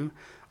my name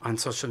on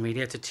social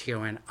media to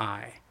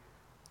TONI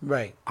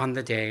Right. on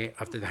the day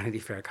of the Vanity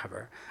Fair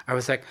cover.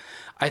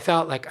 I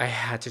felt like I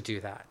had to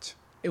do that.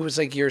 It was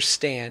like your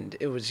stand.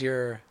 It was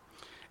your...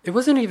 It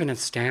wasn't even a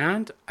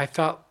stand. I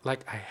felt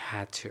like I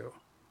had to,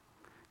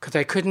 because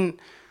I couldn't.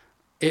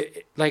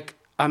 I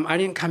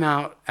didn't come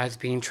out as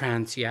being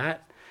trans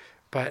yet,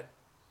 but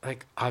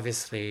like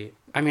obviously,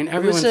 I mean,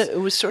 everyone. It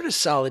was sort of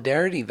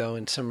solidarity, though,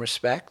 in some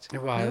respect.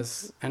 It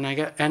was, and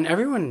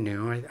everyone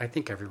knew. I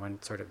think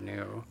everyone sort of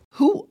knew.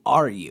 Who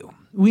are you?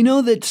 We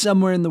know that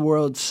somewhere in the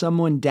world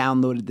someone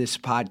downloaded this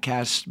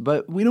podcast,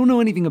 but we don't know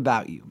anything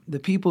about you. The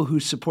people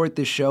who support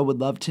this show would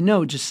love to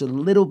know just a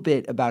little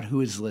bit about who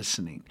is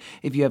listening.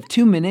 If you have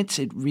 2 minutes,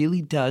 it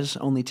really does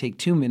only take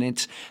 2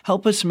 minutes.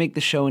 Help us make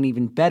the show an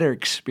even better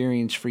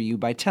experience for you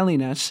by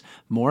telling us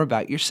more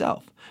about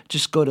yourself.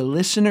 Just go to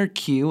listenerq,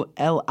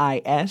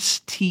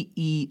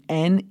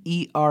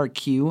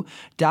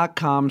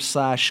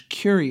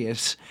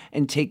 listenerq.com/curious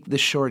and take the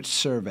short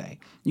survey.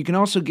 You can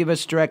also give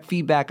us direct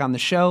feedback on the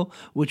show,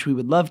 which we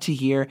would love to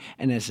hear.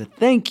 And as a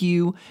thank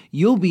you,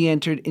 you'll be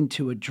entered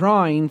into a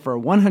drawing for a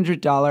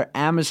 $100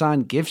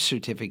 Amazon gift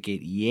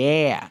certificate.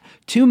 Yeah.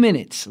 2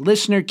 minutes.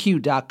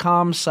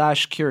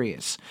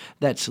 listenerq.com/curious.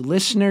 That's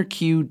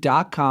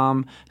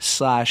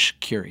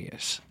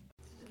listenerq.com/curious.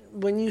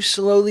 When you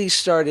slowly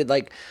started,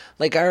 like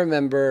I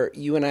remember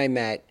you and I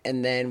met,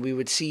 and then we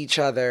would see each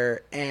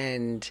other,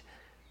 and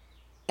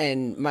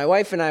my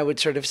wife and I would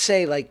sort of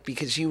say, like,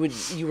 because you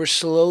were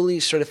slowly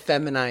sort of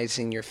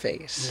feminizing your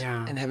face,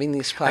 Yeah. and having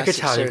these I plastic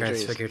could tell surgeries. you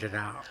guys figured it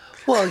out.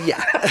 Well,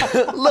 yeah,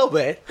 a little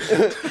bit,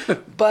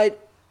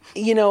 but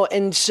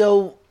and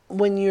so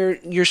when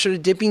you're sort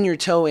of dipping your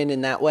toe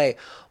in that way,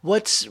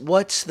 what's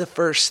the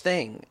first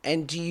thing,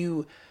 and do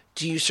you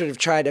sort of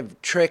try to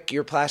trick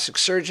your plastic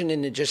surgeon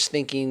into just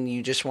thinking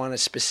you just want a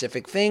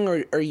specific thing,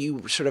 or are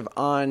you sort of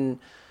on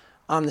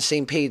the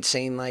same page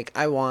saying, like,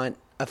 I want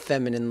a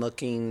feminine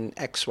looking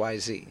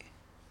XYZ?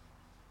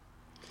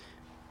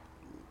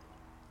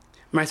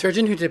 My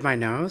surgeon who did my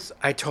nose,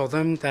 I told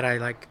him that I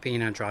like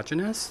being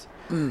androgynous,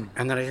 and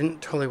that I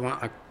didn't totally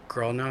want a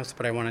girl nose,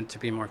 but I wanted to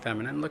be more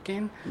feminine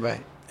looking.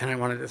 Right. And I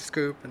wanted a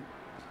scoop.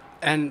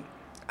 And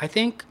I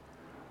think,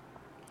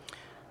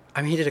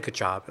 I mean, he did a good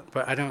job,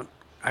 but I don't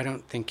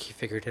think he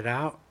figured it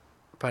out.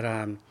 But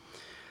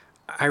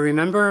I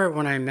remember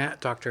when I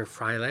met Dr.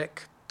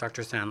 Freilich,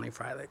 Dr. Stanley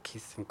Freilich,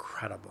 he's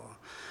incredible.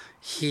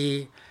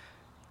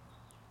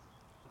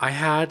 I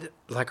had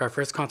like our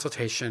first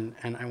consultation,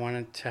 and I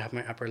wanted to have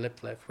my upper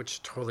lip lift,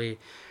 which totally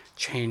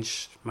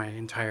changed my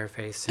entire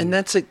face. And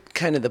that's a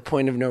kind of the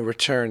point of no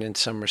return in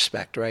some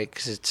respect, right?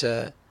 Because it's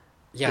a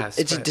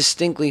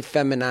distinctly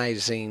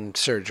feminizing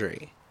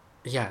surgery.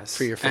 Yes.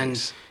 For your face.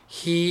 And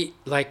he,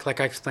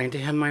 like I explained to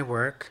him my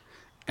work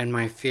and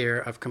my fear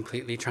of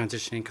completely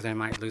transitioning because I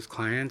might lose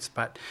clients,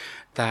 but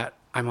that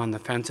I'm on the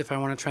fence if I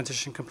want to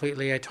transition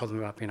completely. I told him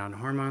about being on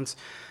hormones.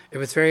 It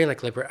was very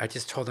liberate. I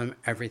just told him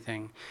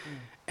everything.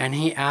 And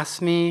he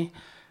asked me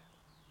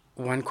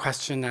one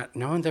question that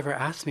no one's ever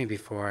asked me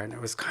before, and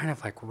it was kind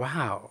of like,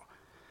 wow.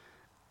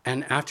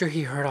 And after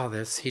he heard all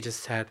this, he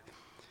just said,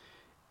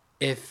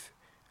 if,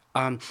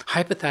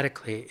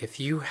 hypothetically, if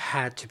you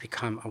had to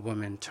become a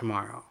woman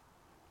tomorrow,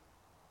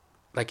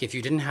 like if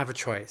you didn't have a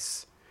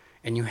choice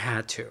and you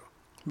had to,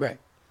 Right.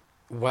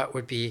 what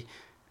would be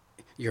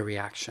your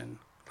reaction?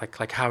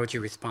 Like how would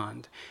you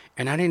respond?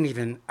 And I didn't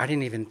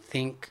even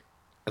think,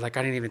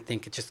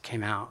 it just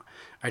came out.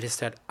 I just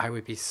said, I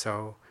would be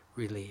so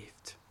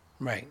relieved.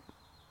 Right.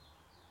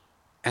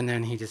 And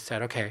then he just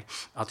said, okay,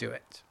 I'll do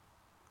it.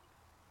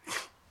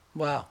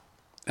 Wow.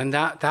 And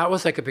that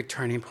was like a big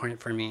turning point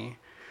for me.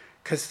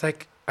 Cause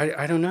like,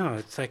 I don't know.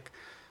 It's like,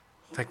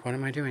 what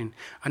am I doing?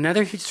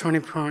 Another huge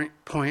turning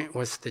point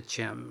was the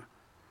gym.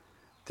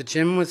 The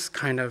gym was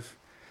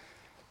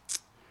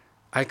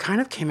I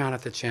kind of came out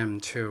at the gym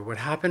too. What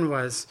happened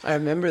was, I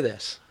remember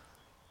this.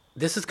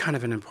 this is kind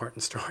of an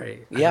important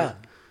story. Yeah.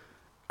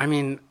 I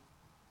mean,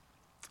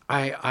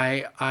 there's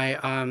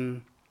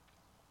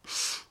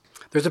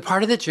a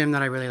part of the gym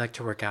that I really like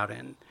to work out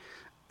in,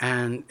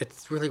 and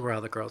it's really where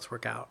all the girls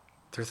work out.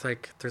 There's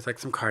like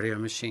some cardio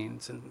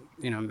machines and,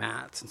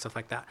 mats and stuff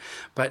like that.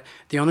 But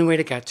the only way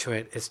to get to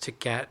it is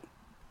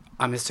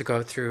to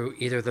go through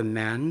either the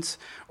men's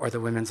or the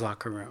women's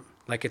locker room.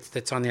 Like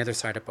it's on the other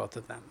side of both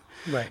of them.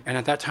 Right. And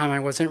at that time I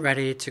wasn't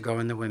ready to go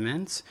in the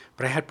women's,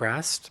 but I had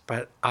breasts,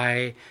 but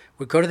I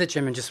would go to the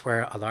gym and just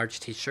wear a large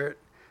t-shirt,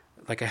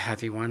 like a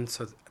heavy one,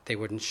 so they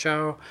wouldn't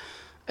show.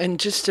 And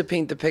just to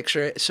paint the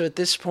picture, so at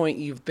this point,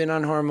 you've been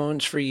on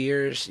hormones for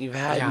years. You've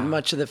had Yeah.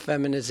 much of the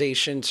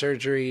feminization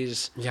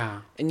surgeries.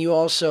 Yeah. And you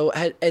also,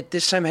 at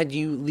this time, had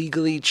you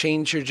legally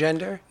changed your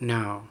gender?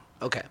 No.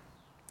 Okay.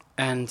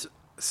 And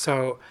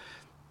so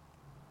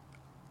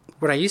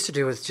what I used to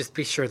do was just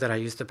be sure that I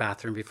used the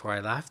bathroom before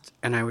I left,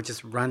 and I would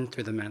just run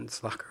through the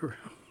men's locker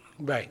room.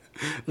 Right.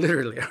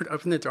 Literally, I would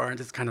open the door and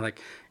just kind of like,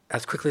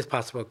 as quickly as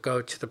possible,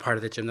 go to the part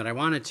of the gym that I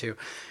wanted to.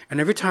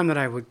 And every time that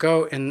I would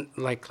go and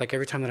like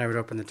every time that I would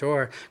open the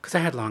door, because I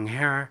had long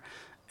hair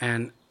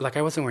and like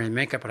I wasn't wearing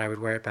makeup, but I would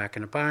wear it back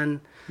in a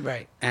bun.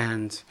 Right.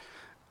 And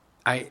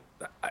I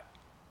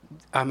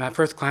at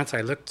first glance,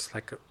 I looked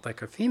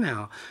like a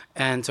female.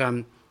 And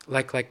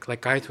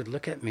like guys would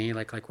look at me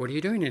like, what are you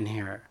doing in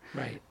here?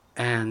 Right.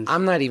 And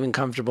I'm not even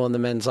comfortable in the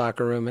men's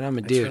locker room, and I'm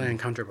a it's dude. really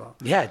uncomfortable.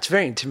 Yeah, it's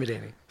very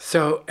intimidating.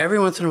 So every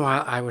once in a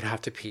while, I would have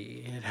to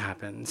pee. It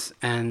happens,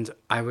 and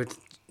I would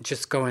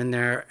just go in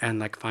there and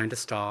like find a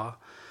stall,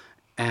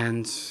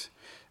 and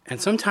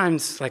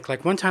sometimes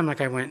like one time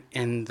like I went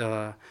in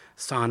the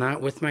sauna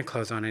with my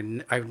clothes on,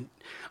 and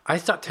I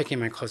stopped taking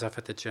my clothes off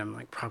at the gym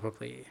like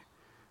probably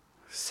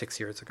 6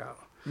 years ago.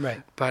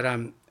 Right. But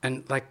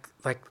and like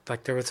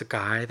there was a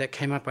guy that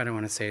came up. I don't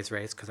want to say his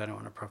race because I don't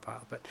want to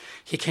profile, but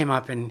he came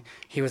up and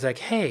he was like,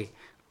 "Hey,"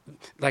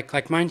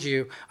 like mind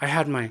you, I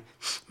had my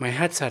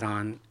headset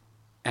on,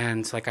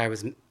 and like I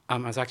was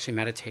actually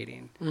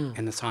meditating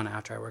in the sauna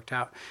after I worked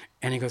out,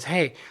 and he goes,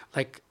 "Hey,"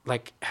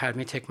 like had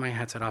me take my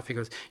headset off. He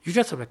goes, "You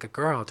dress up like a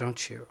girl,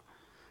 don't you?"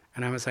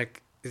 And I was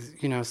like,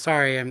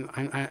 "Sorry,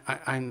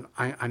 I'm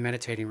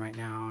meditating right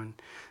now,"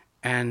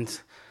 and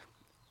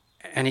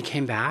he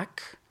came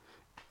back.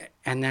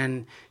 And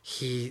then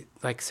he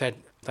like said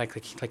like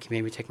he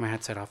made me take my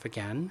headset off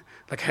again.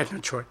 Like I had no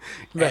choice.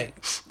 Right.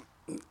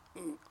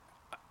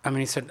 And,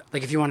 he said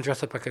like if you want to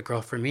dress up like a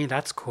girl for me,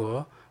 that's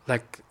cool.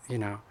 Like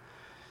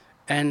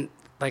and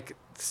like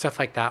stuff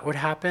like that would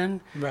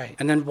happen. Right.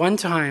 And then one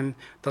time,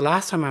 the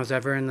last time I was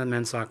ever in the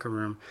men's locker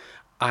room,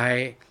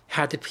 I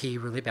had to pee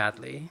really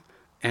badly,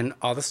 and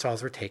all the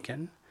stalls were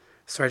taken.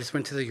 So I just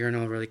went to the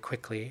urinal really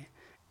quickly,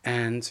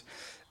 and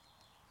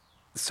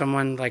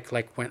someone like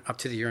went up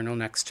to the urinal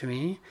next to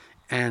me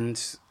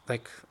and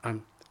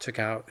took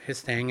out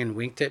his thing and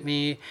winked at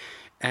me,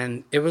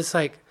 and it was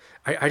like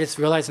I just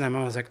realized in that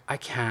moment I was like, I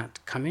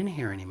can't come in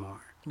here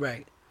anymore.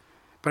 Right.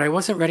 But I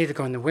wasn't ready to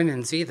go in the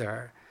women's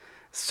either,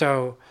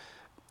 so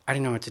I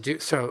didn't know what to do.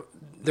 So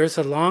there's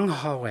a long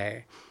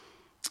hallway,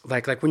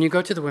 like when you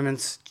go to the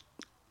women's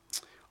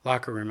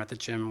locker room at the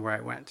gym where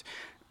I went,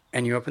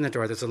 and you open the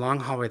door, there's a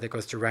long hallway that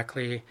goes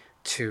directly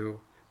to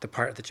the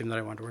part of the gym that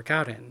I wanted to work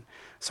out in.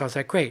 So I was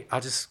like, great,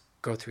 I'll just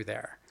go through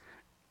there.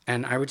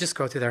 And I would just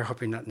go through there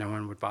hoping that no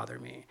one would bother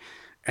me.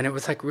 And it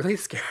was like really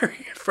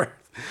scary at first.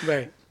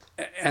 Right.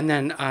 And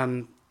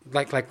then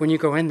like when you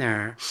go in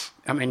there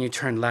and you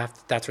turn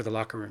left, that's where the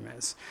locker room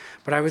is.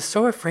 But I was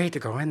so afraid to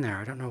go in there.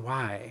 I don't know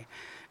why.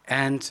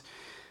 And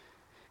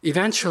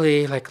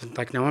eventually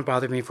like no one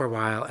bothered me for a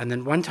while. And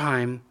then one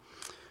time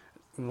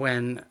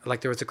when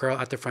like there was a girl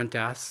at the front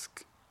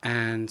desk,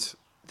 and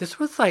this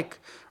was like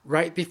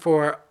right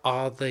before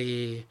all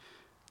the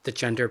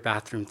gender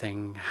bathroom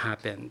thing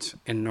happened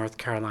in North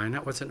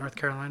Carolina. Was it North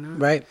Carolina?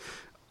 Right.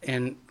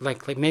 And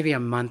like maybe a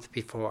month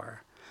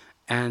before.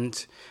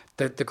 And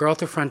the girl at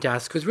the front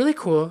desk was really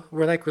cool.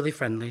 We're like really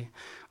friendly.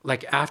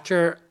 Like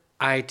after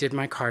I did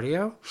my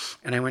cardio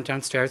and I went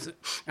downstairs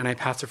and I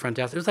passed the front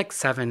desk. It was like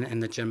 7 in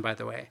the gym, by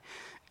the way.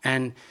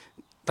 And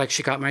like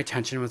she got my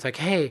attention and was like,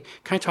 "Hey,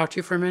 can I talk to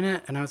you for a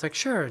minute?" And I was like,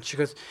 "Sure." And she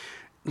goes,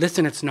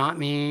 "Listen, it's not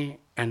me.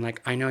 And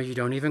like, I know you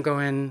don't even go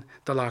in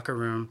the locker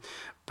room,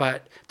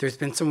 but there's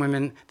been some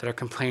women that are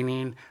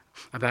complaining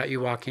about you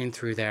walking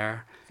through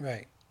there.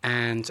 Right.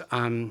 And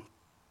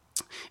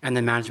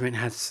the management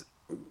has,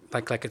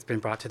 like it's been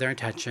brought to their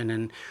attention,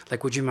 and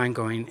like, would you mind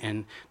going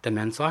in the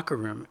men's locker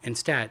room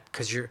instead?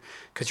 Because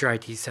your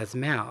ID says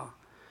male.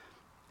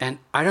 And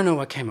I don't know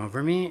what came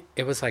over me.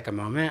 It was like a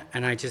moment,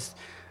 and I just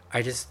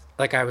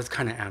like, I was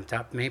kind of amped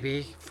up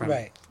maybe from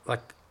Right.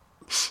 like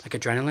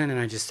adrenaline, and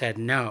I just said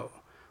no,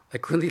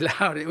 like really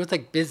loud. It was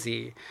like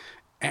busy.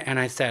 And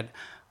I said,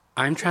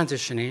 I'm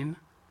transitioning,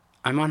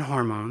 I'm on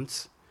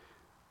hormones,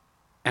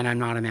 and I'm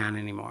not a man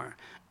anymore.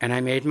 And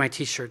I made my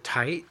t-shirt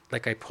tight,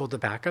 like I pulled the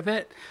back of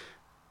it,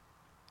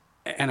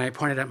 and I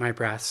pointed at my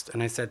breast,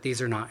 and I said,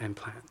 these are not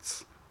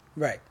implants.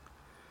 Right.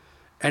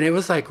 And it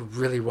was like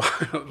really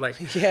wild.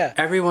 Like, Yeah.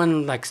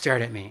 everyone like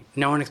stared at me.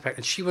 No one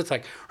expected. She was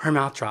like, her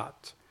mouth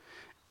dropped.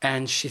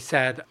 And she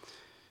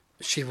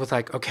was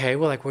like, okay,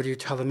 well, like, what do you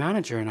tell the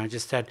manager? And I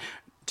just said,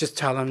 just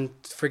tell them,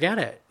 forget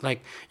it.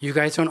 Like, you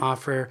guys don't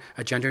offer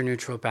a gender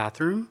neutral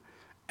bathroom,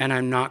 and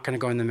I'm not going to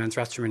go in the men's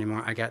restroom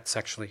anymore. I get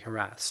sexually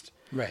harassed.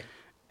 Right.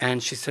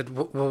 And she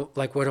said, well,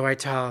 like, what do I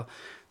tell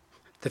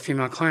the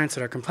female clients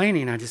that are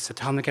complaining? I just said,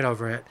 tell them to get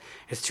over it.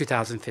 It's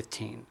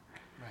 2015.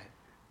 Right.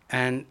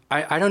 And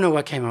I don't know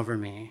what came over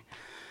me.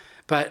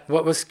 But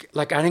what was,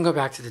 like, I didn't go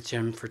back to the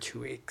gym for 2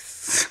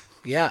 weeks.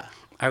 Yeah.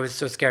 I was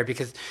so scared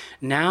because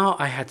now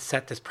I had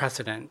set this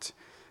precedent,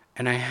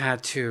 and I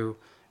had to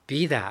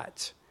be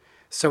that.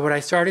 So what I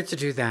started to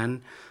do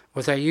then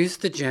was I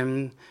used the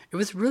gym. It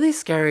was really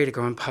scary to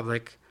go in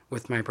public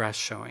with my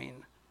breasts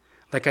showing.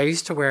 Like, I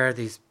used to wear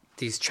these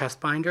chest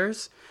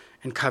binders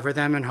and cover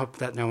them and hope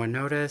that no one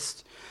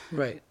noticed.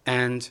 Right.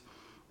 And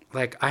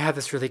like, I have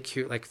this really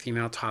cute like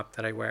female top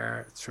that I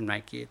wear. It's from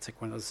Nike. It's like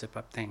one of those zip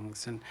up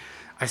things. And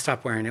I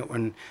stopped wearing it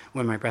when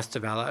my breasts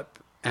develop.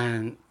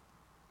 And,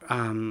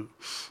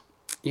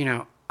 you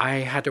know, I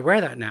had to wear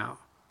that now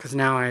because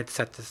now I had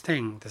set this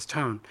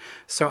tone.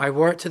 So I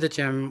wore it to the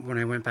gym when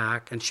I went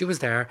back, and she was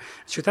there.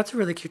 She was, that's a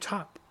really cute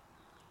top.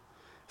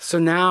 So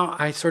now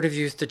I sort of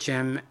use the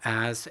gym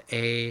as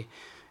a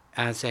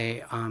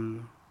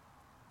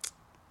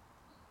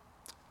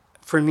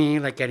for me,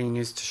 like, getting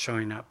used to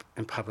showing up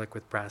in public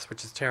with breasts,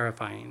 which is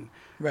terrifying.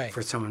 Right.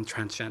 For someone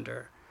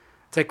transgender.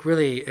 It's like,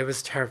 really, it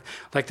was terrible.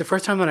 Like, the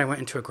first time that I went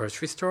into a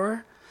grocery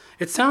store,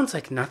 it sounds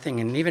like nothing,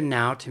 and even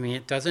now to me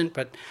it doesn't,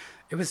 but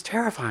it was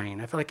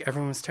terrifying. I felt like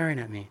everyone was staring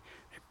at me.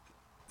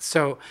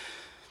 So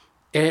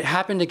it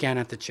happened again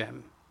at the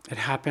gym. It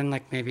happened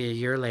like maybe a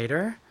year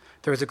later.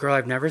 There was a girl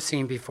I've never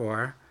seen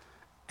before,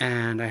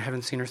 and I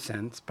haven't seen her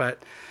since,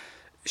 but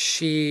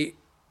she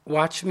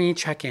watched me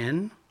check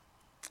in,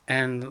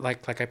 and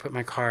like I put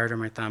my card or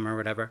my thumb or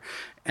whatever,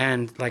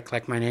 and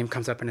like my name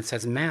comes up and it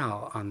says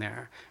male on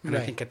there. And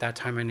Right. I think at that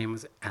time my name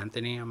was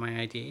Anthony on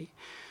my ID.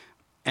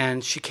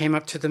 And she came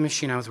up to the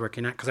machine I was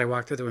working at because I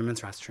walked through the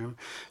women's restroom.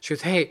 She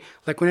goes, hey,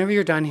 like, whenever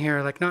you're done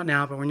here, like, not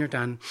now, but when you're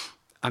done,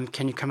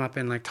 can you come up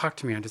and like talk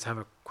to me? I just have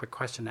a quick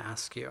question to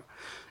ask you.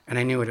 And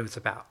I knew what it was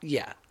about.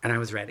 Yeah. And I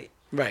was ready.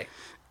 Right.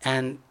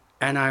 And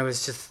I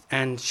was just,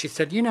 and she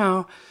said, you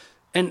know,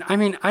 and I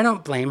mean, I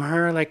don't blame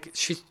her. Like,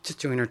 she's just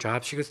doing her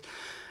job. She goes,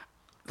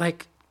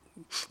 like,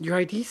 your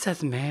ID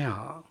says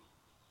male,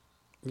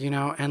 you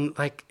know, and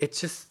like, it's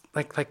just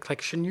like,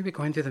 shouldn't you be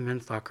going through the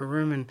men's locker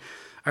room? And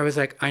I was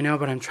like, I know,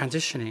 but I'm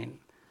transitioning.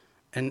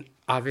 And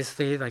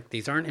obviously, like,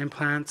 these aren't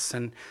implants,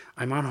 and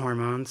I'm on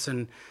hormones,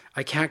 and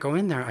I can't go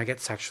in there. I get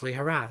sexually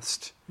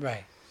harassed.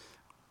 Right.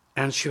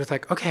 And she was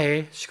like,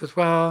 okay. She goes,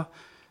 well,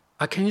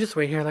 can you just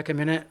wait here like a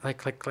minute?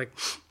 Like,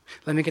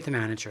 let me get the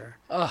manager.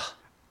 Ugh.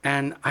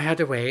 And I had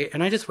to wait,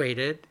 and I just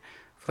waited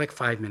for like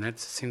 5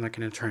 minutes. It seemed like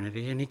an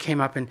eternity. And he came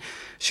up, and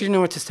she didn't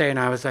know what to say. And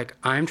I was like,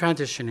 I'm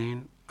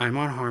transitioning. I'm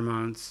on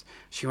hormones.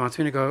 She wants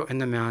me to go in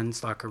the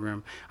men's locker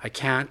room. I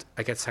can't.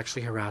 I get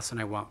sexually harassed,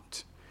 and I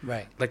won't.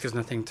 Right. Like, there's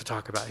nothing to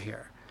talk about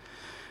here.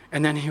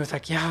 And then he was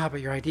like, yeah, but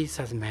your ID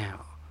says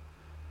male.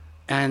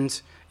 And,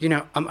 you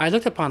know, I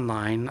looked up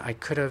online. I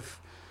could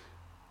have,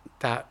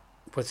 that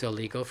was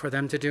illegal for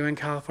them to do in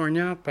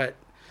California, but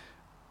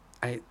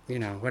you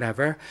know,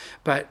 whatever.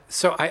 But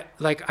so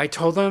I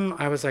told them,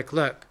 I was like,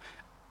 look,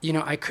 you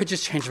know, I could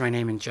just change my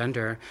name and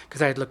gender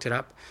because I had looked it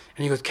up.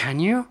 And he goes, can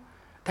you?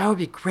 That would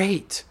be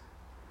great.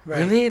 Right.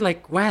 Really?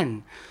 Like,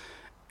 when?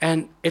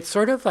 And it's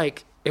sort of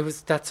like,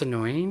 that's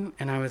annoying.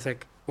 And I was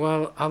like,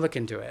 well, I'll look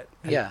into it.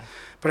 And, Yeah.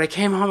 But I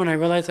came home and I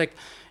realized, like,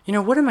 you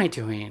know, what am I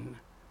doing?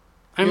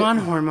 I'm on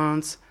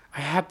hormones.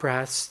 I have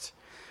breasts.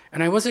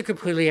 And I wasn't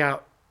completely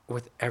out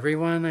with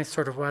everyone. I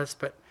sort of was,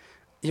 but,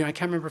 you know, I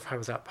can't remember if I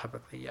was out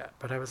publicly yet.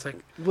 But I was like,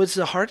 Was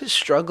the hardest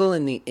struggle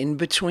in the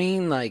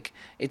in-between? Like,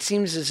 it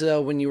seems as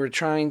though when you were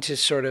trying to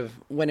sort of,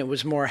 when it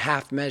was more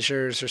half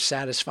measures or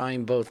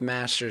satisfying both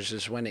masters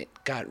is when it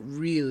got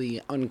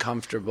really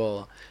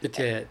uncomfortable. it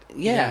did.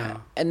 Yeah.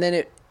 And then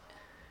it,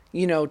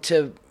 you know,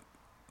 to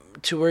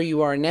where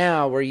you are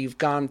now, where you've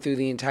gone through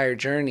the entire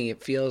journey,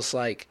 it feels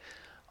like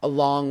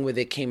along with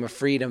it came a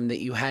freedom that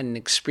you hadn't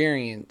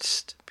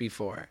experienced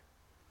before.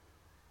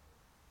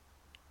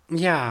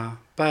 Yeah,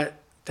 but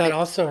That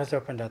also has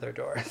opened other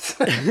doors.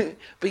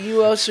 But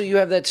you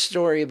have that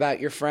story about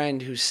your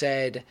friend who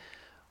said,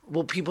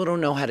 well, people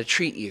don't know how to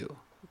treat you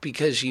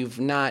because you've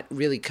not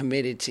really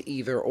committed to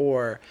either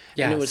or.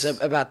 Yes. And it was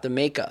about the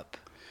makeup.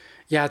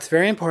 Yeah, it's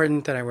very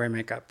important that I wear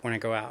makeup when I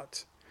go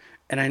out.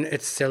 And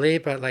it's silly,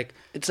 but like...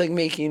 It's like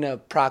making a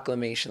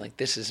proclamation, like,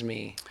 this is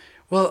me.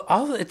 Well,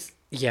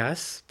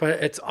 yes,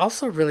 but it's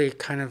also really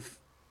kind of...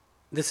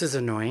 This is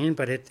annoying,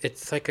 but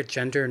it's like a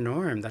gender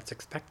norm that's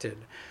expected.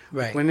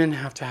 Right. Women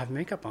have to have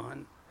makeup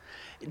on.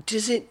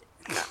 Does it...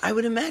 I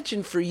would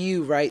imagine for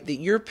you, right, that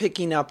you're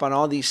picking up on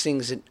all these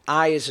things that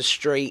I, as a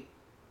straight,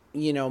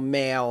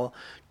 male,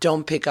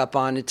 don't pick up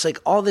on. It's like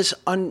all this,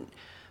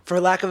 for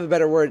lack of a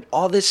better word,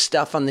 all this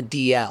stuff on the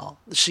DL.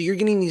 So you're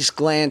getting these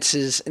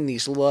glances and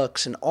these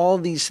looks and all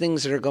these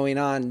things that are going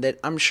on that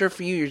I'm sure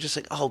for you, you're just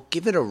like, oh,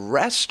 give it a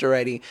rest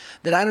already,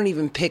 that I don't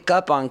even pick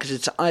up on because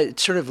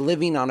it's sort of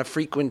living on a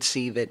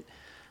frequency that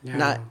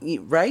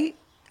right?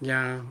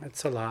 Yeah,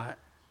 it's a lot.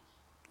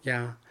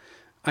 Yeah.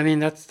 I mean,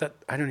 that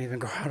I don't even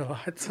go out a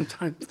lot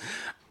sometimes.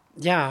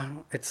 Yeah,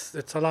 it's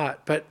a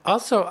lot. But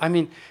also, I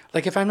mean,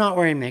 like if I'm not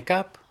wearing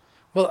makeup,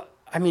 well,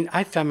 I mean, I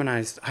have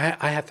feminized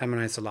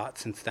a lot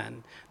since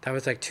then. That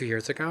was like 2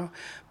 years ago.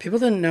 People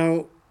didn't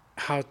know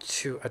how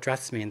to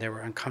address me and they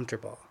were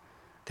uncomfortable.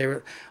 They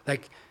were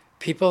like,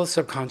 people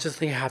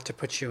subconsciously have to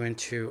put you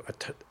into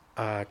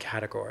a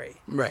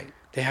category. Right.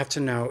 They have to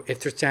know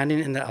if they're standing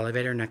in the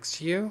elevator next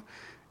to you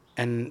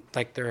and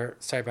like they're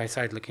side by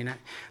side looking at,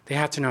 they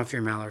have to know if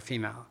you're male or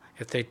female.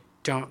 If they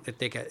don't, if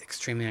they get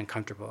extremely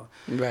uncomfortable.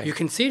 Right. You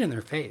can see it in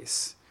their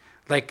face.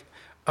 Like,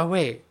 oh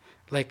wait,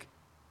 like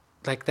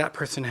that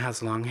person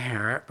has long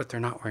hair, but they're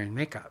not wearing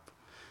makeup.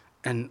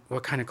 And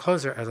what kind of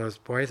clothes are those,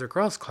 boys or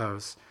girls'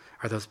 clothes?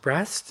 Are those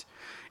breasts?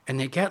 And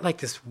they get like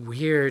this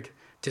weird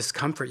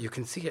discomfort. You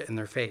can see it in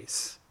their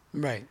face.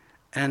 Right.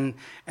 And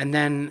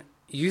then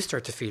you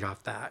start to feed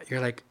off that.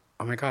 You're like,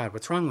 oh my God,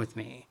 what's wrong with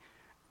me?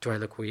 Do I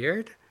look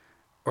weird?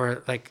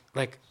 Or like,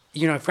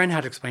 a friend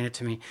had to explain it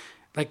to me,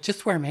 like,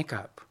 just wear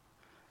makeup.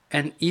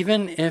 And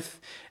even if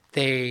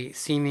they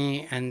see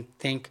me and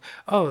think,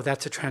 oh,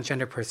 that's a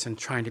transgender person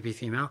trying to be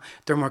female,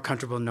 they're more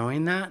comfortable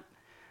knowing that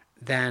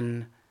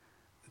than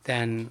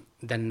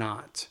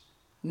not.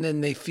 And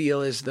then they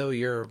feel as though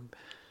you're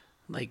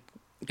like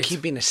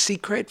keeping a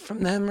secret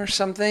from them or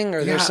something,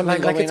 or there's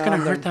something like going it's going on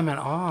to hurt them at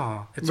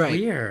all. It's right.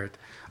 Weird.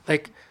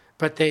 Like,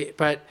 but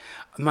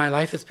my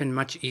life has been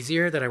much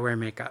easier that I wear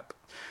makeup.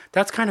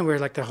 That's kind of where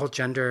like the whole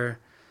gender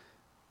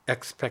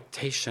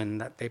expectation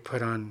that they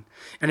put on,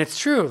 and it's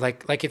true.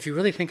 Like if you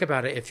really think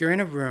about it, if you're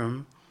in a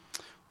room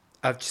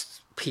of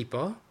just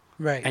people,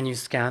 right, and you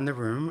scan the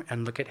room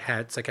and look at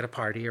heads, like at a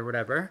party or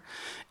whatever,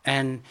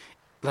 and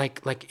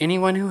like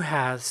anyone who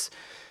has,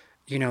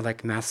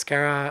 like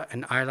mascara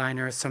and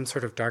eyeliner, some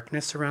sort of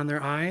darkness around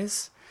their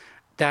eyes,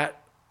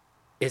 that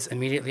is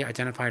immediately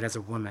identified as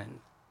a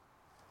woman.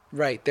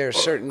 Right, there are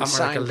certain signposts.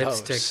 Like a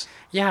lipstick.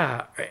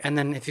 Yeah, and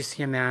then if you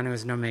see a man who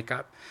has no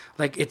makeup,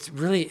 like it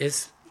really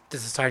is the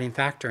deciding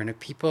factor. And if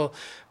people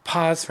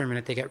pause for a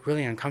minute, they get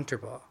really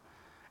uncomfortable.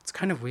 It's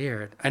kind of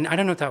weird. And I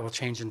don't know if that will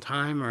change in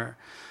time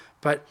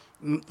but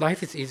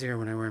life is easier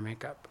when I wear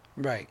makeup.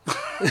 Right.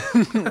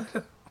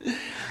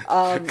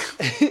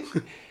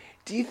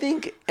 Do you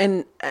think,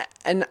 and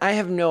I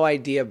have no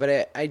idea,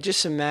 but I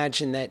just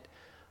imagine that,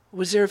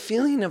 was there a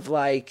feeling of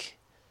like,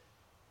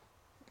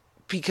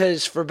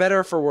 because for better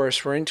or for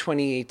worse, we're in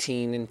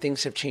 2018 and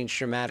things have changed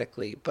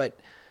dramatically, but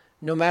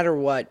no matter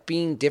what,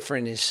 being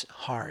different is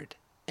hard.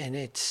 And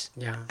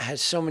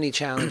has so many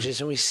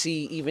challenges. And we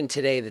see even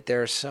today that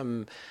there are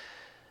so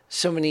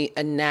many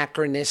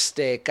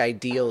anachronistic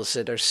ideals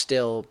that are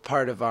still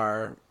part of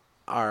our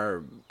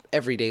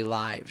everyday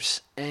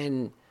lives.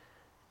 And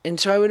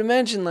so I would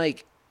imagine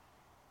like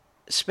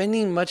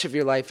spending much of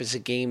your life as a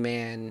gay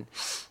man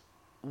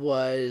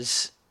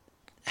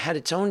had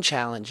its own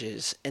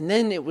challenges. And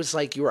then it was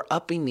like you were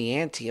upping the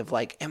ante of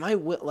like, am I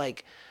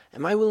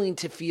willing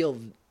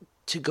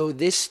to go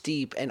this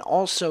deep and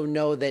also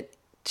know that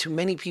to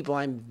many people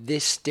I'm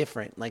this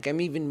different. Like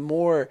I'm even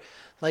more,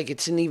 like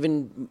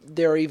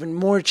there are even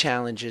more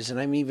challenges and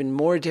I'm even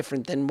more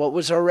different than what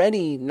was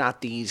already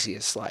not the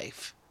easiest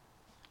life.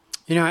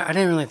 I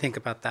didn't really think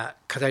about that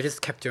because I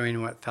just kept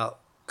doing what felt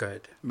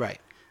good.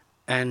 Right.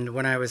 And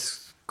when I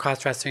was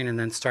cross-dressing and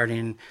then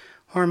starting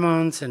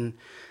hormones, and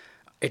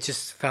it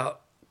just felt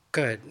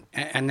good.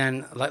 And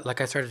then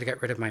like I started to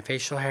get rid of my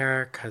facial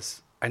hair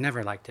because I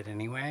never liked it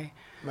anyway.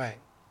 Right.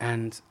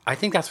 And I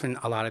think that's when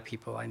a lot of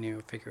people I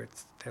knew figured,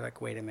 they're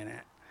like, wait a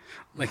minute.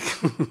 Like,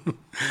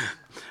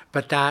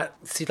 but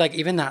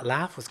even that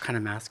laugh was kind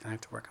of masculine. I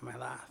have to work on my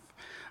laugh.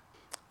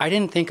 I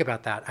didn't think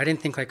about that. I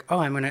didn't think like, oh,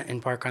 I'm going to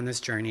embark on this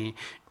journey.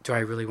 Do I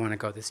really want to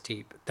go this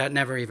deep? That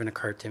never even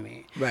occurred to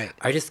me. Right.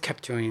 I just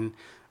kept doing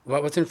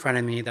what was in front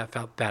of me that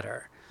felt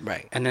better.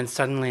 Right. And then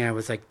suddenly I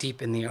was like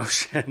deep in the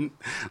ocean.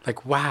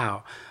 Like,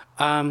 wow.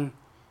 And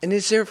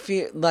is there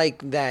fear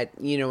like that,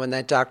 when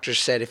that doctor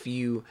said if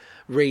you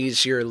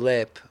raise your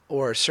lip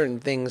or certain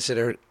things that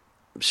are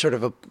sort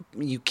of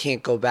you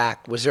can't go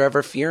back. Was there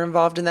ever fear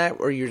involved in that,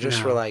 or you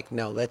just were No. like,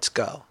 no, let's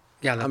go?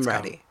 Yeah, let's I'm go.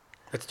 ready.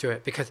 Let's do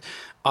it. Because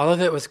all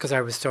of it was because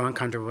I was so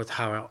uncomfortable with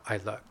how I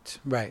looked.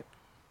 Right.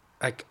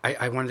 Like,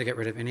 I wanted to get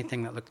rid of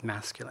anything that looked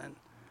masculine.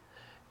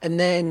 And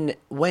then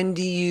when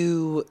do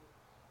you,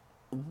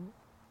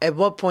 at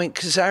what point,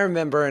 because I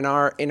remember in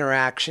our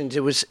interactions,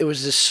 it was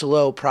a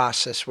slow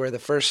process where the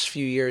first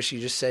few years you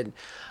just said,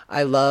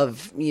 I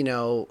love,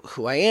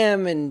 who I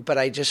am, but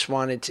I just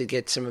wanted to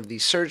get some of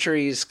these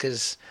surgeries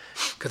because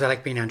I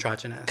like being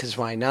androgynous. because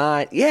why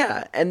not?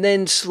 Yeah. And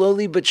then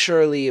slowly but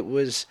surely it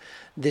was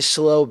this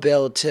slow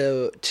build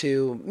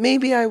to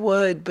maybe I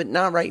would, but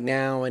not right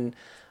now. And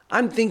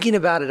I'm thinking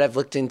about it. I've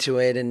looked into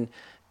it, and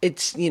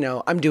it's,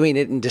 I'm doing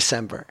it in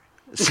December.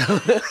 So,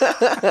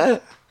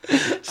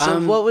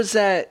 what was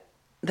that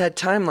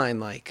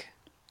timeline like?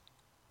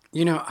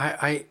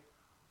 I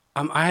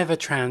have a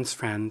trans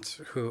friend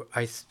who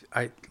she's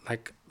a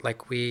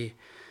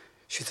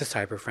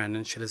cyber friend,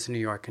 and she lives in New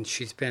York, and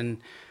she's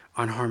been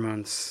on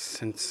hormones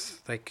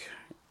since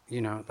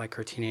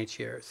her teenage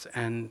years,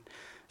 and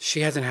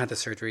she hasn't had the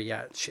surgery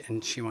yet,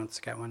 and she wants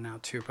to get one now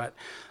too. But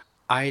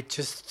I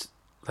just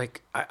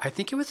I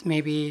think it was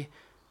maybe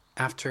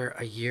after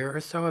a year or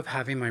so of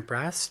having my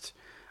breast,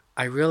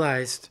 I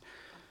realized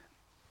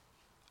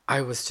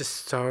I was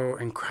just so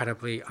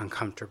incredibly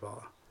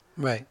uncomfortable.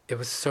 Right. It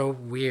was so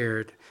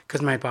weird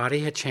because my body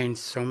had changed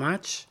so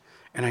much,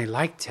 and I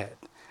liked it,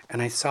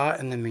 and I saw it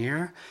in the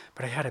mirror,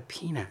 but I had a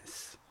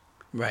penis.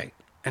 Right.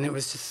 And it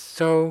was just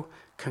so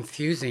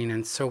confusing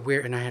and so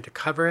weird, and I had to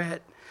cover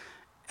it.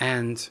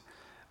 And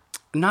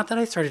not that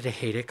I started to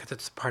hate it because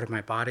it's part of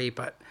my body,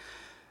 but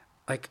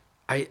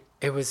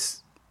it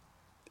was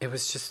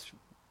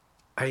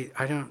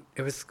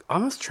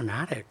almost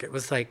traumatic. It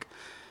was like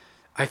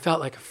I felt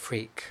like a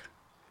freak,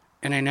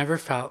 and I never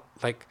felt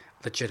like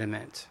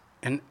legitimate.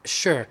 And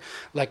sure,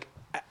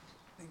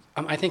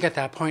 I think at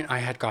that point I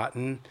had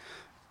gotten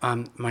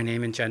my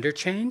name and gender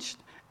changed,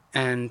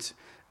 and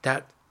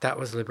that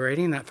was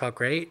liberating. That felt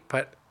great.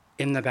 But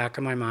in the back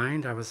of my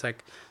mind, I was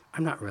like,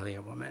 I'm not really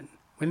a woman.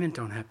 Women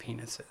don't have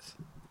penises.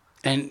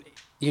 And,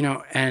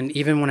 and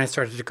even when I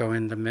started to go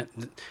in the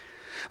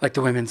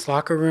women's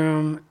locker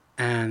room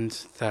and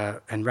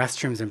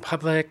restrooms in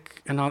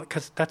public and all,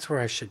 because that's where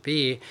I should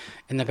be,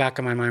 in the back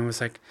of my mind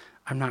was like,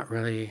 I'm not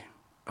really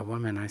a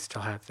woman. I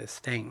still have this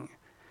thing.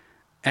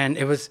 And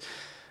it was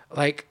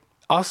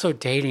also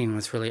dating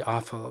was really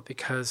awful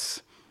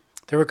because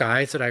there were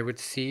guys that I would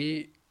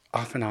see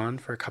off and on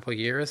for a couple of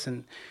years,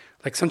 and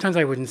sometimes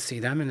I wouldn't see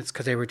them, and it's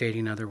because they were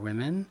dating other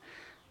women.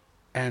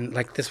 And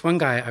this one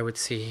guy I would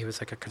see, he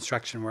was a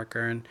construction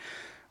worker, and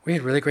we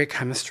had really great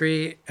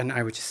chemistry, and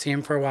I would just see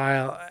him for a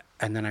while,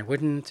 and then I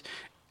wouldn't,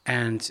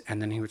 and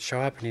then he would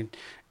show up, and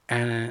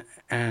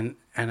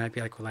I'd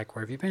be like, well,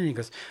 where have you been? And he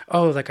goes,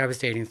 oh, I was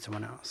dating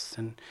someone else,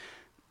 and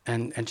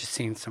just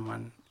seeing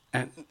someone.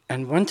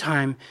 And one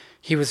time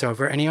he was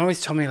over, and he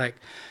always told me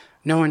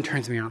no one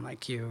turns me on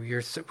like you.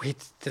 We had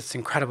this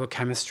incredible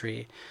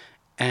chemistry,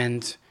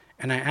 and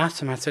I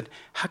asked him, I said,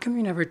 how come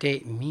you never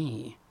date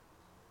me?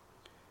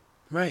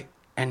 Right.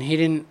 And he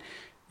didn't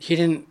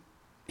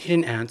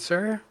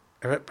answer,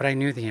 but I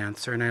knew the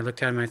answer, and I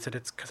looked at him and I said,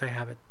 it's because I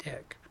have a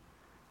dick.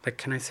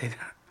 Can I say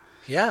that?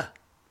 Yeah.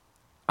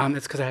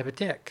 It's because I have a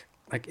dick.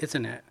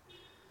 Isn't it?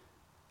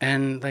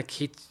 And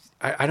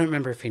I don't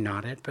remember if he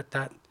nodded, but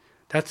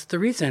that's the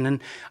reason. And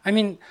I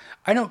mean,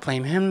 I don't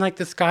blame him.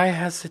 This guy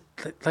has he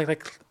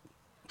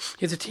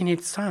has a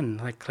teenage son.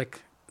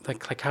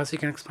 How's he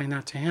gonna explain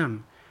that to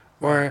him,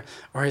 or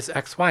his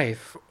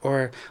ex-wife,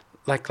 or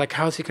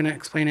how's he gonna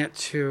explain it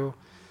to,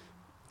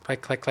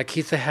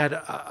 he's the head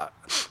of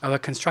a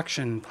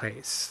construction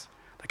place.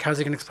 How's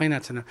he gonna explain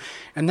that to them?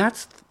 And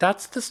that's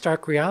the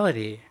stark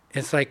reality.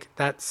 It's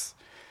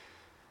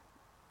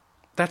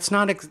that's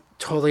not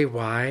totally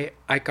why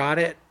I got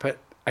it, but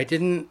I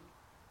didn't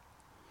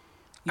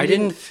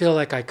feel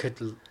like I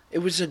could. It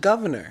was a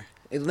governor.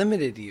 It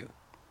limited you.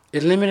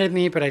 It limited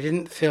me, but I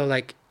didn't feel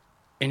like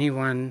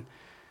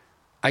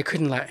I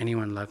couldn't let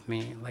anyone love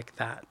me like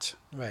that.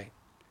 Right.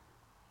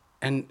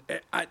 And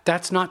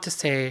that's not to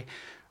say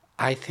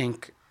I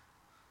think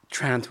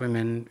trans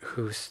women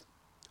who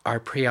are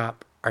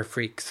pre-op are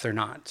freaks. They're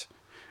not.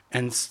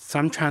 And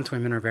some trans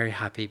women are very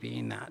happy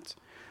being that.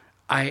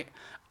 I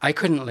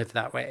couldn't live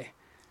that way.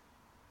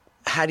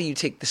 How do you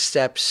take the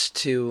steps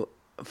to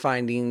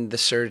finding the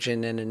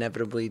surgeon and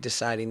inevitably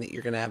deciding that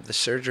you're going to have the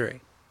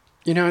surgery?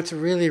 It's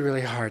really,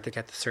 really hard to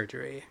get the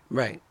surgery.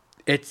 Right.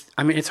 It's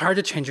hard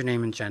to change your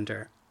name and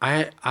gender.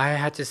 I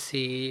had to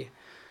see,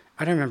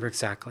 I don't remember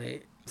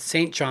exactly.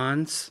 St.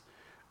 John's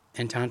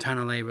in downtown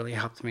LA really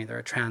helped me. They're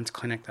a trans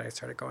clinic that I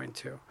started going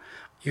to.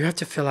 You have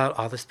to fill out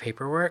all this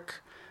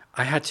paperwork.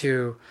 I had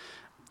to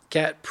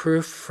get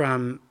proof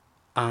from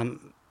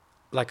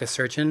a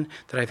surgeon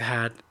that I've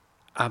had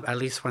at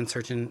least one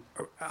surgeon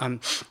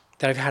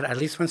that I've had at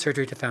least one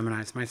surgery to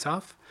feminize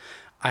myself.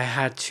 I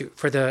had to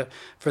for the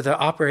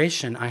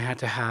operation. I had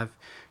to have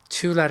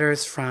 2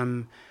 letters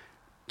from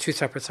 2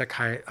 separate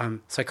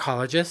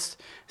psychologists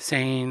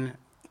saying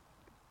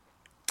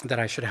that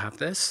I should have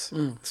this.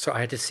 So I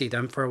had to see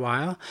them for a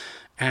while.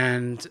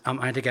 And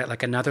I had to get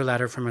like another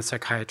letter from a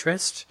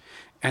psychiatrist.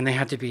 And they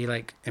had to be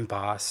like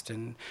embossed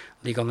and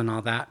legal and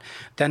all that.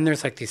 Then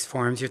there's like these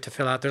forms you have to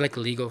fill out. They're like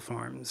legal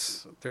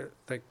forms.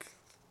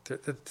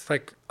 It's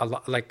like a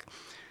lot, like,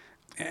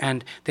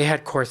 and they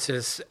had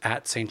courses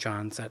at St.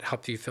 John's that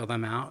helped you fill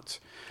them out.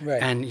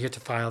 Right. And you had to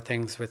file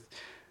things with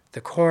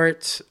the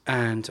court.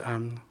 And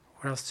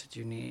what else did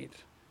you need?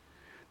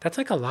 That's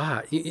like a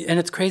lot. And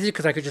it's crazy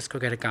because I could just go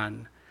get a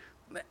gun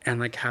and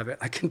like have it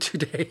like in 2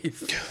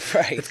 days.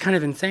 Right. It's kind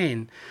of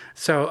insane.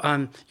 So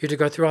you have to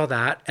go through all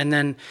that. And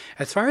then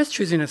as far as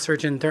choosing a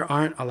surgeon, there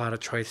aren't a lot of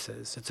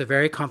choices. It's a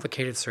very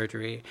complicated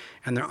surgery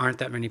and there aren't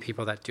that many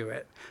people that do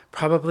it.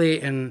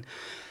 Probably in,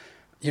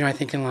 I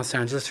think in Los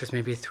Angeles, there's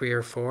maybe 3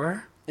 or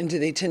 4. And do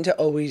they tend to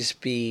always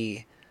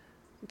be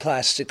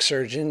plastic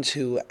surgeons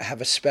who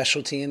have a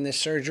specialty in this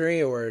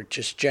surgery or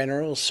just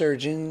general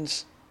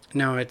surgeons?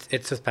 No,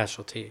 it's a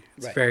specialty.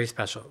 It's Right. very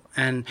special.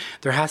 And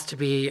there has to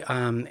be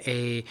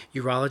a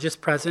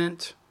urologist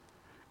present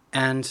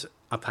and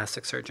a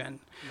plastic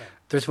surgeon. Right.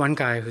 There's one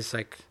guy who's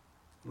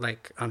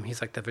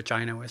he's like the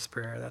vagina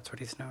whisperer. That's what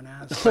he's known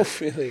as. Oh,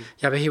 really?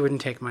 Yeah, but he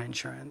wouldn't take my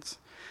insurance.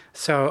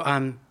 So,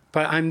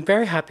 but I'm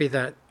very happy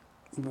that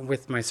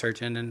with my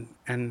surgeon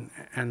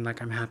and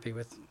like I'm happy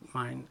with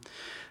mine.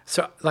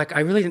 So like I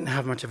really didn't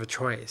have much of a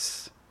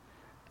choice.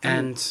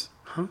 And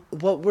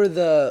What were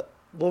the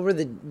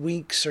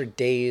weeks or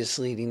days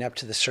leading up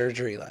to the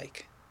surgery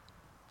like?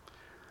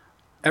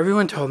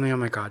 everyone told me, "Oh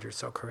my God, you're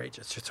so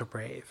courageous. You're so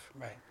brave."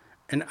 Right.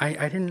 And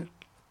I didn't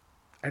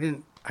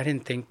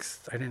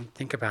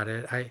think about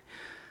it.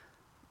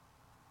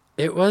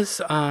 It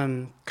was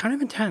kind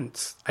of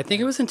intense. I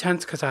think it was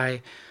intense because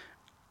I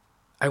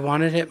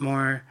wanted it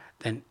more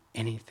than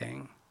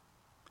anything.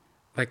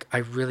 Like I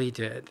really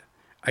did.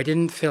 I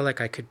didn't feel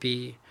like I could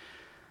be.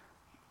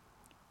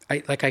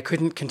 I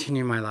couldn't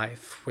continue my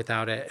life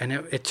without it, and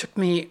it took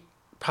me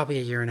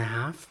probably 1.5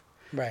 years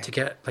Right. to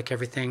get like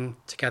everything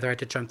together. I had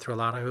to jump through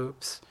a lot of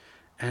hoops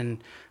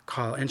and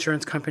call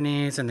insurance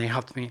companies, and they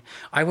helped me.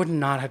 I would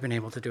not have been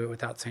able to do it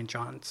without St.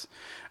 John's.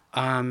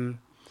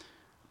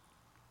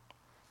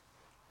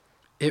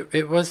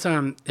 It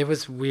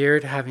was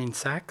weird having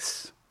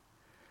sex,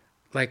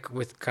 like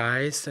with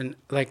guys, and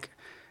like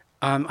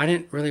I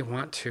didn't really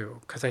want to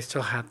because I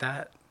still had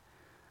that,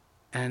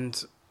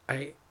 and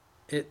I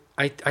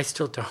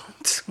still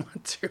don't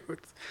want to.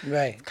 It's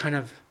Right. kind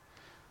of.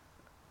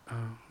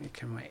 Oh, you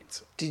can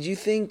wait. Did you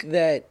think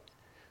that,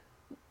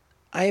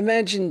 I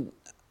imagine,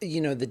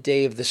 the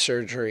day of the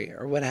surgery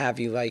or what have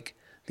you, like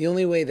the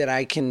only way that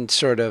I can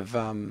sort of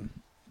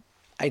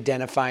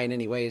identify in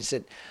any way is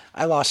that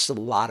I lost a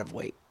lot of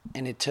weight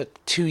and it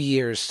took 2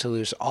 years to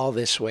lose all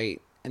this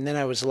weight. And then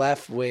I was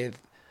left with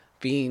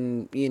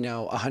being,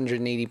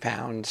 180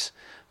 pounds,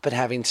 but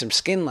having some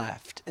skin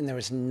left. And there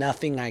was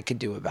nothing I could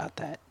do about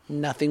that.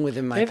 Nothing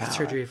within my They power. have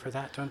surgery for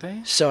that, don't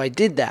they? So I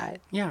did that.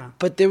 Yeah.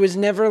 But there was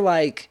never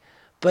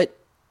but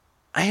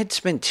I had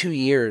spent 2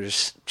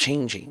 years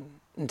changing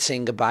and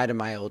saying goodbye to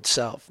my old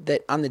self.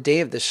 That on the day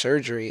of the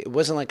surgery, it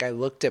wasn't like I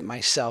looked at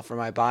myself or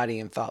my body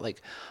and thought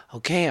like,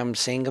 okay, I'm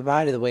saying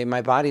goodbye to the way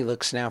my body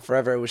looks now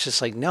forever. It was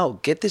just like, no,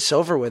 get this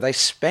over with. I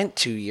spent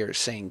 2 years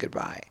saying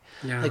goodbye.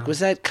 Yeah. Like, was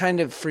that kind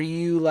of for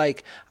you?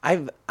 Like,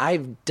 I've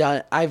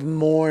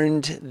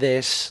mourned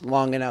this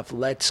long enough.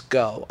 Let's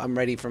go. I'm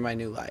ready for my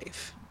new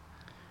life.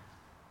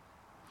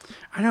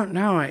 I don't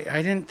know. I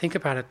didn't think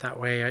about it that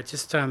way. I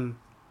just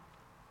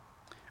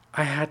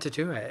I had to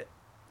do it.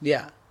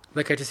 Yeah.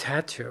 Like I just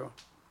had to.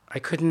 I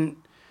couldn't.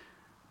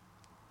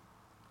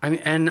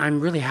 And I'm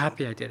really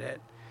happy I did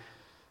it.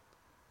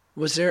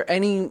 Was there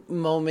any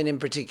moment in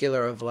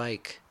particular of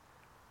Like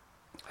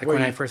Were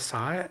when I you- first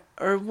saw it.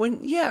 or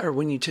when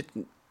you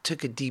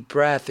took a deep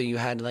breath, or you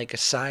had like a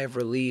sigh of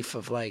relief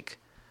of like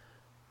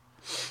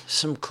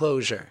some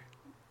closure?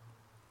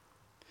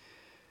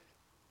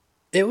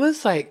 It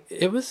was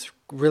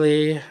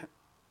really.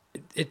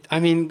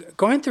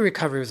 Going through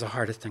recovery was the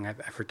hardest thing I've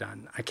ever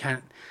done.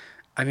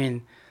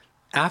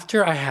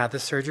 After I had the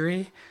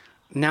surgery,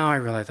 now I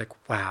realize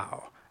like,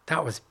 wow,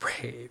 that was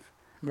brave.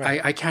 Right.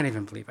 I can't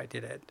even believe I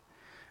did it.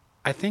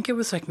 I think it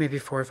was like maybe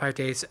 4 or 5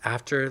 days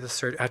after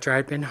after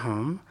I'd been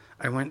home,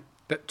 I went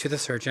to the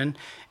surgeon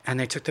and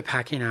they took the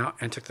packing out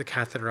and took the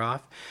catheter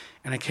off.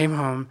 And I came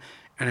home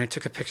and I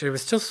took a picture. It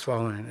was still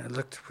swollen. It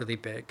looked really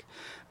big.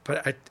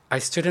 But I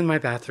stood in my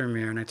bathroom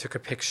mirror and I took a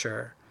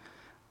picture,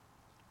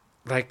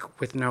 like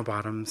with no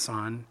bottoms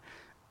on.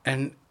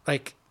 And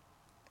I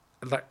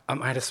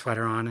had a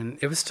sweater on and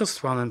it was still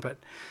swollen, but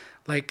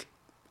like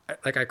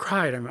I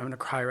cried. I'm going to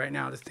cry right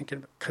now just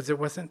thinking, because it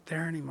wasn't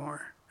there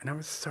anymore. And I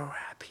was so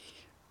happy.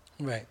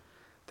 Right.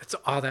 That's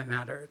all that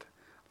mattered.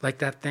 Like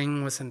that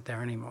thing wasn't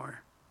there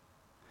anymore.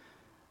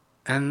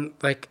 And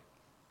like,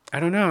 I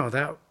don't know,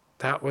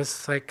 that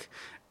was like,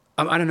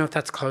 I don't know if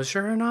that's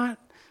closure or not.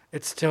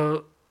 It's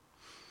still,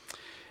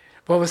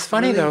 what was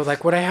funny Really? though,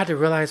 like what I had to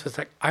realize was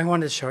like, I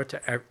wanted to show it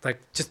to like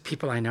just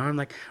people I know. I'm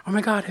like, oh my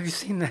God, have you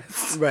seen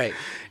this? Right.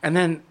 And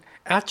then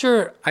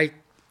after I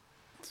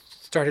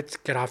started to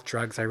get off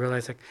drugs, I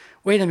realized, like,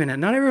 wait a minute,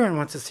 not everyone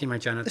wants to see my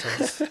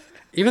genitals.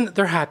 Even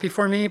they're happy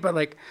for me, but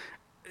like,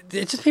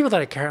 it's just people that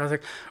I care. I was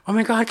like, oh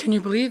my God, can you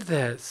believe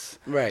this?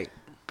 Right.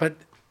 But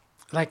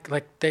like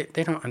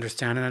they don't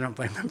understand, and I don't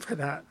blame them for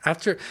that.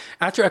 After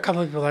a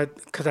couple of people,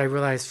 because I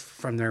realized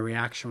from their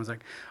reaction was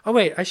like, oh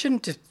wait, I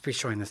shouldn't just be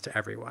showing this to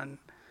everyone.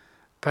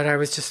 But I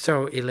was just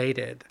so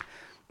elated.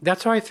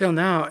 That's how I feel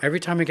now. Every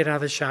time I get out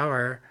of the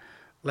shower,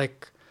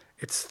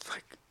 it's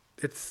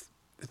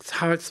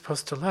how it's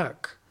supposed to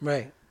look.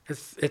 Right.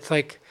 It's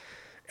like,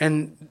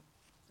 and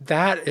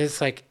that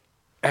is like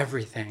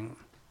everything.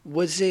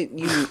 Was it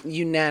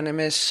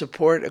unanimous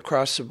support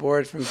across the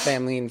board from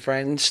family and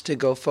friends to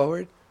go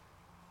forward?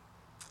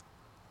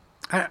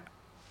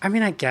 I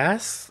mean, I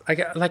guess.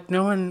 Like,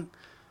 no one,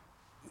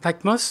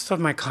 like, most of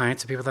my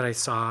clients, the people that I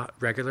saw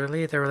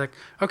regularly, they were like,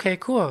 okay,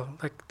 cool.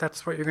 Like,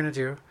 that's what you're going to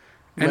do.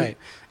 And, right.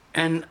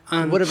 And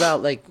what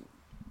about, like,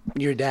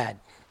 your dad?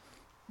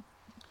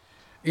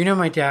 You know,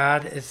 my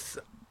dad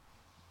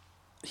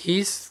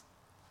he's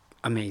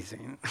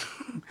amazing.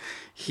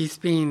 He's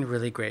being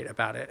really great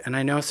about it. And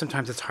I know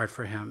sometimes it's hard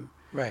for him.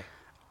 Right.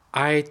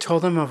 I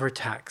told him over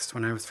text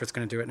when I was first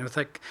going to do it. And it was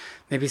like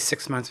maybe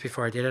 6 months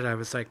before I did it. I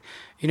was like,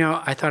 you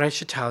know, I thought I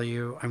should tell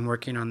you I'm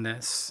working on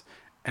this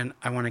and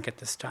I want to get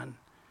this done.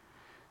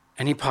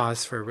 And he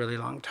paused for a really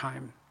long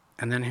time.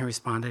 And then he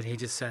responded. He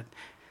just said,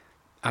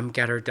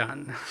 get her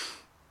done.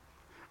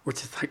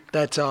 Which is like...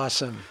 That's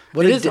awesome.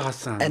 It is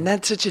awesome. And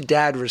that's such a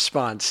dad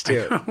response,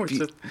 too.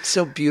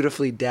 So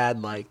beautifully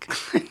dad-like.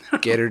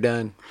 Get her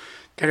done.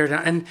 Get her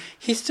done. And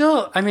he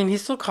still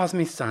calls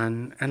me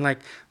son. And like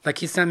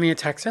he sent me a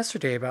text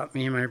yesterday about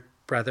me and my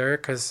brother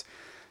because,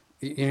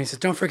 you know, he says,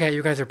 don't forget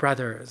you guys are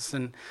brothers.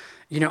 And,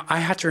 you know, I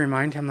had to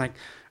remind him like,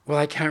 well,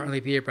 I can't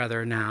really be a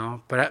brother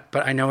now, but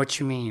I know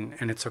what you mean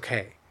and it's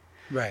okay.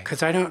 Right.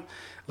 Because I don't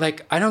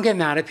get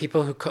mad at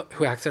people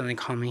who accidentally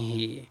call me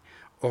he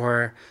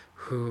or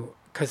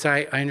because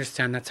I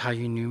understand that's how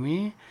you knew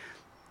me,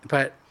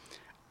 but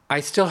I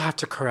still have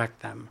to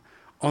correct them.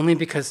 Only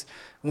because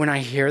when I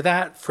hear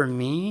that, for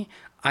me,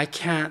 I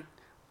can't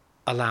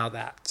allow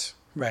that.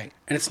 Right.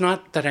 And it's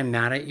not that I'm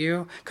mad at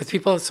you, because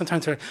people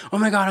sometimes are like, oh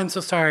my God, I'm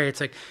so sorry.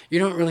 It's like, you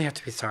don't really have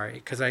to be sorry,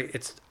 because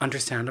it's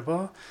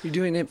understandable. You're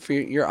doing it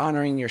you're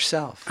honoring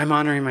yourself. I'm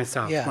honoring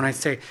myself. Yeah. When I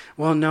say,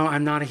 well, no,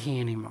 I'm not a he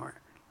anymore.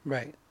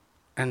 Right.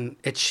 And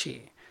it's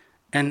she.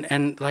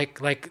 And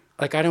like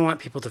I don't want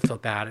people to feel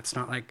bad. It's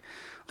not like,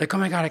 oh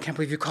my God, I can't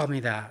believe you called me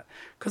that.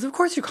 Because of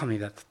course you call me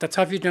that. That's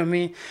how you know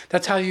me.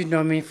 That's how you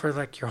know me for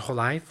like your whole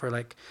life, for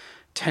like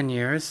 10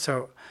 years.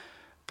 So,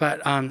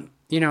 but,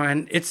 you know,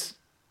 and it's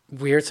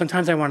weird.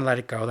 Sometimes I want to let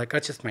it go. Like,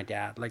 that's just my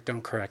dad. Like,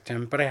 don't correct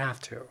him, but I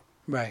have to.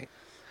 Right.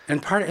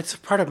 And it's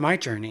part of my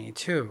journey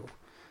too.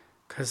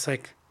 Because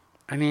like,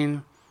 I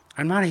mean,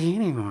 I'm not a he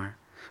anymore.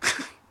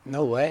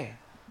 No way.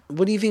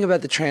 What do you think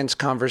about the trans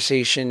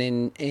conversation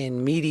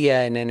in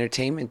media and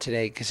entertainment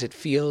today? Because it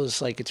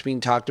feels like it's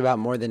being talked about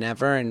more than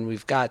ever, and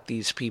we've got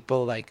these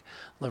people like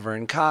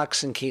Laverne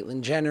Cox and Caitlyn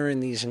Jenner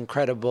and these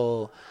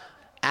incredible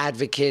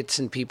advocates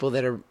and people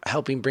that are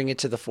helping bring it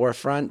to the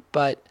forefront.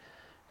 But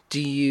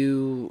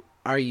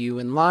are you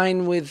in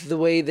line with the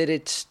way that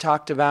it's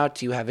talked about?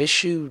 Do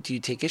you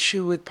take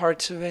issue with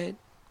parts of it?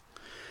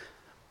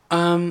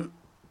 I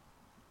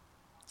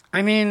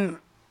mean,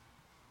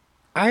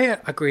 I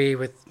agree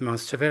with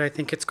most of it. I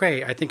think it's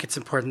great. I think it's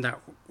important that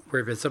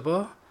we're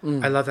visible.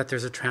 I love that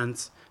there's a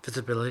Trans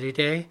Visibility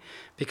Day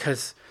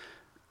because,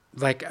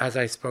 like, as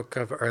I spoke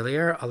of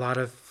earlier, a lot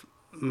of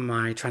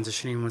my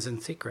transitioning was in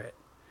secret.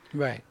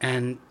 Right.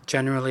 And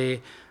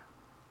generally,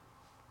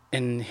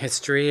 in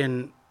history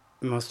and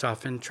most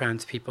often,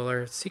 trans people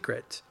are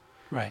secret.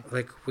 Right.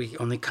 Like, we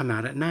only come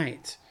out at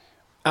night.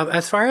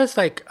 As far as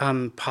like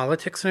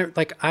politics,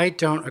 like I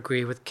don't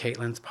agree with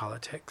Caitlyn's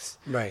politics.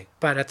 Right.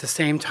 But at the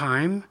same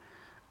time,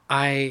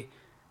 I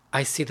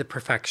see the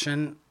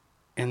perfection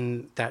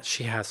in that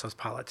she has those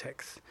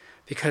politics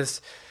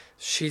because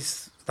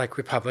she's like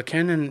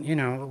Republican, and you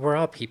know we're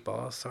all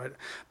people. So,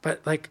 but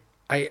like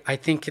I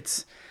think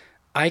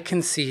I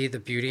can see the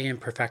beauty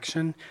and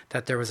perfection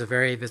that there was a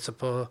very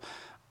visible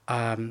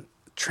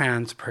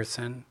trans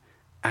person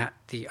at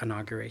the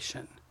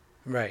inauguration.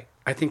 Right.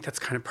 I think that's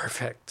kind of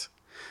perfect.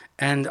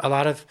 And a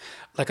lot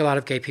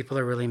of gay people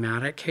are really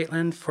mad at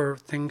Caitlyn for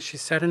things she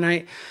said. And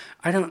I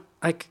don't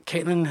like,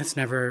 Caitlyn has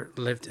never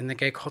lived in the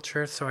gay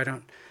culture, so I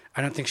don't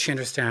think she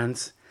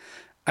understands.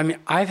 I mean,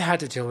 I've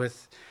had to deal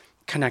with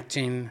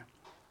connecting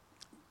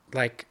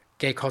like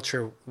gay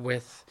culture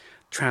with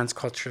trans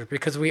culture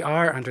because we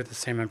are under the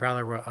same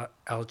umbrella. We're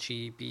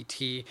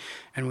LGBT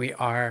and we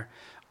are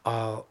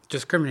all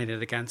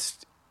discriminated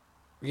against,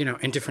 you know,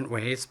 in different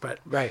ways, but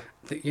right.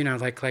 You know,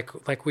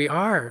 like we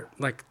are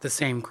like the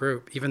same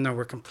group, even though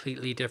we're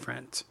completely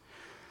different.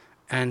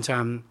 And,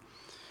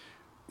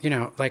 you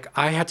know, like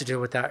I had to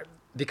deal with that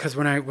because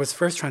when I was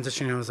first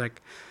transitioning, I was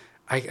like,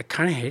 I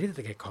kind of hated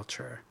the gay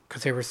culture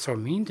because they were so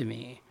mean to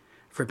me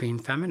for being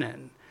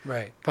feminine.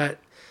 Right. But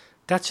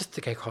that's just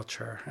the gay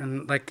culture.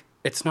 And like,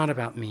 it's not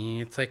about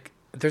me. It's like,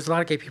 there's a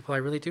lot of gay people I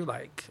really do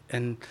like.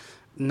 And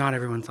not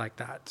everyone's like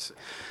that.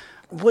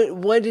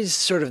 What is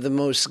sort of the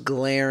most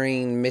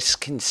glaring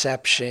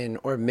misconception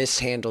or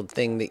mishandled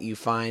thing that you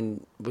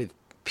find with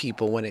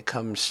people when it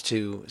comes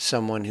to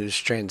someone who's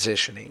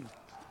transitioning?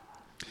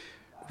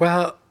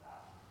 Well,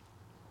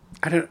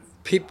 I don't.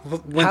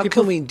 People. How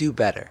can we do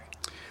better?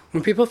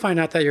 When people find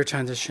out that you're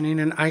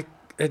transitioning,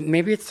 and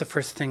maybe it's the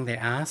first thing they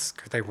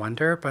ask or they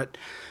wonder, but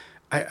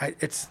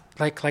it's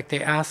like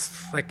they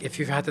ask like if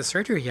you've had the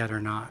surgery yet or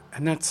not,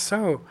 and that's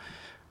so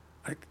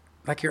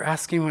like you're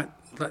asking what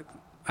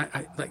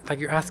like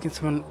you're asking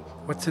someone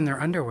what's in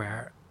their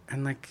underwear,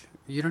 and like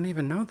you don't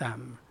even know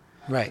them.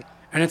 Right.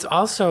 And it's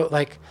also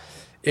like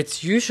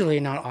it's usually,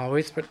 not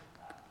always, but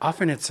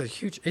often it's a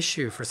huge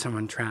issue for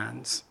someone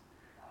trans.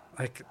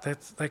 Like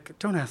that's like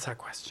don't ask that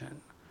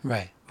question.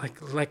 Right.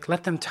 Like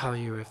let them tell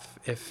you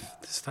if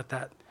just let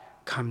that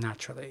come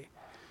naturally.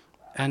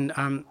 And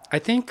I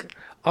think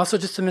also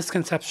just a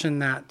misconception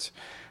that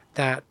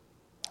I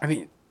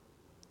mean,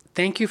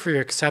 thank you for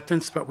your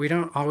acceptance, but we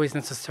don't always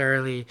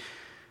necessarily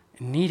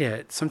need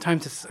it.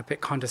 Sometimes it's a bit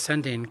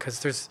condescending because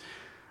there's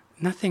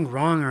nothing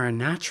wrong or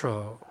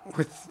unnatural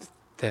with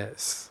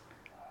this.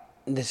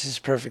 This is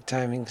perfect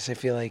timing because I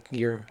feel like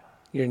your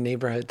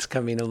neighborhood's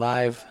coming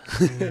alive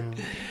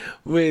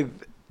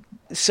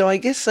so I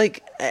guess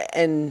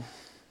and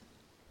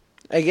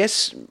I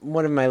guess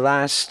one of my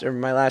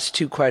last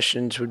two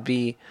questions would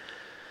be,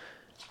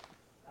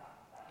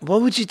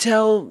 what would you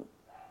tell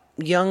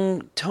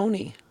young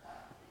Tony?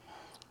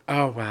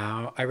 Oh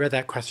wow, I read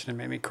that question and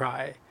it made me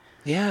cry.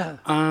 Yeah.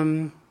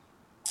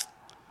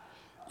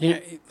 You know,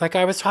 like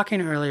I was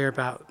talking earlier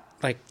about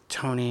like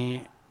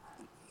Tony,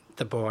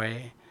 the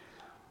boy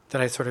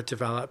that I sort of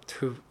developed,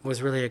 who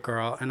was really a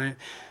girl, and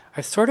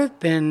I've sort of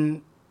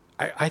been.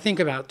 I think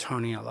about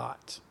Tony a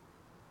lot.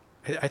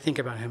 I think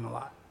about him a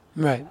lot.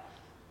 Right.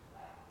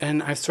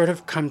 And I've sort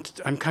of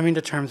I'm coming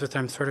to terms with.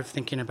 I'm sort of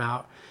thinking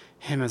about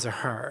him as a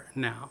her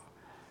now,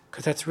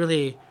 because that's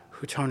really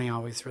who Tony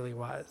always really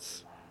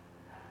was.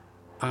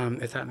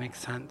 If that makes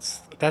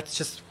sense. That's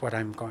just what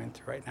I'm going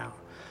through right now.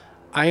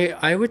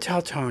 I would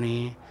tell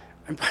Tony,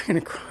 I'm probably going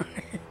to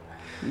cry.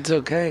 It's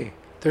okay.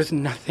 There's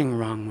nothing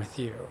wrong with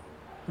you.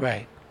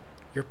 Right.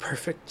 You're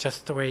perfect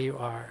just the way you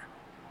are.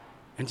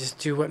 And just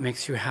do what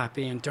makes you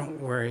happy and don't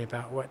worry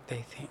about what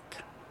they think.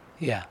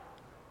 Yeah.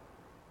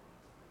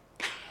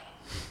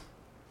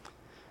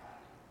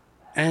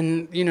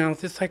 And, you know,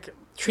 just like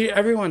treat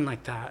everyone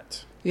like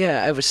that.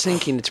 Yeah, I was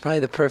thinking it's probably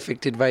the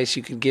perfect advice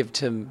you could give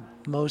to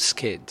most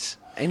kids.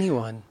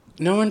 Anyone.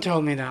 No one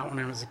told me that when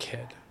I was a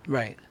kid.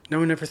 Right. No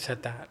one ever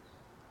said that.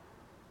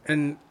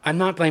 And I'm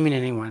not blaming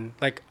anyone.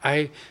 Like,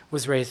 I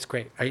was raised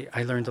great.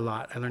 I learned a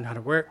lot. I learned how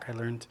to work.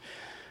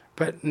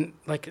 But,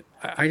 like,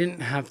 I didn't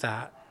have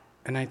that.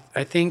 And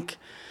I think,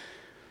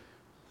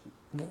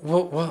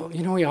 well,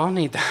 you know, we all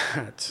need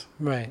that.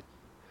 Right.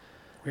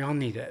 We all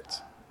need it.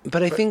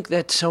 But I think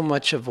that's so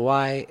much of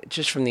why,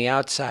 just from the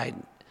outside,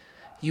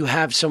 you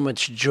have so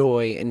much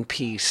joy and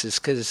peace is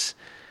because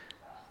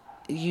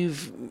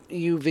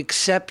you've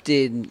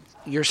accepted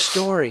your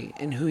story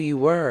and who you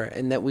were,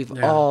 and that we've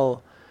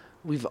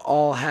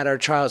all had our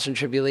trials and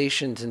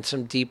tribulations, and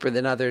some deeper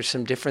than others,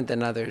 some different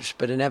than others.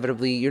 But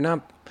inevitably, you're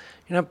not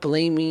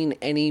blaming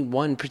any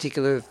one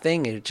particular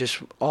thing. It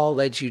just all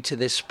led you to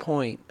this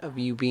point of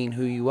you being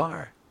who you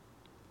are.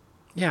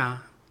 Yeah.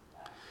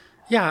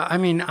 Yeah, I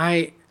mean,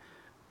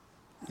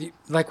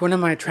 like one of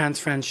my trans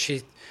friends,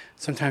 she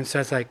sometimes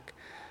says like,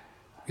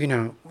 you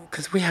know,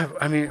 because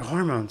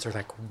hormones are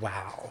like,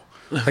 wow.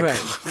 Like,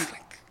 right.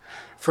 Like,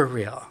 for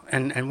real.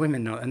 And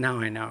women know, and now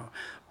I know.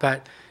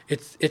 But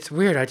it's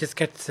weird. I just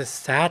get this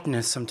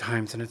sadness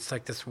sometimes, and it's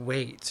like this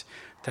weight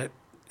that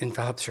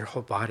envelops your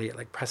whole body. It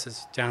like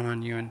presses down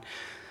on you.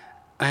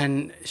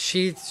 And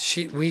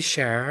we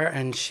share,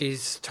 and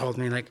she's told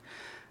me like,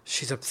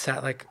 she's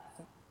upset, like,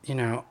 you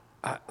know,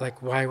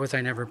 like, why was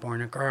I never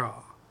born a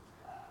girl?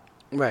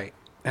 Right.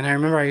 And I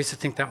remember I used to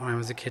think that when I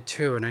was a kid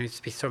too, and I used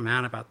to be so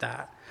mad about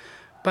that.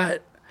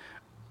 But,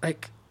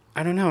 like,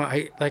 I don't know,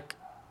 I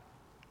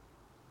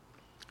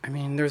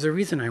mean, there's a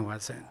reason I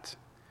wasn't.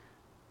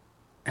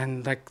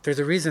 And, like, there's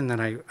a reason that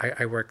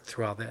I worked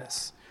through all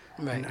this.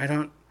 Right. And I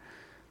don't,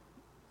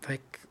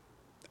 like,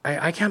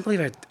 I can't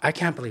believe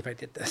I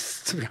did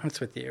this, to be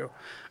honest with you.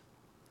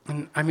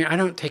 And, I mean, I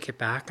don't take it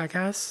back, I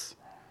guess.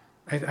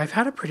 I've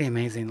had a pretty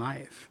amazing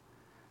life.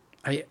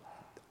 You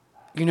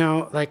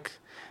know, like,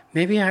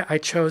 maybe I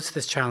chose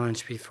this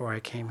challenge before I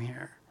came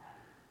here.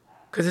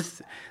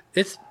 Because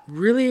it's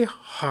really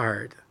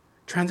hard.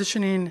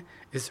 Transitioning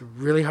is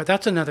really hard.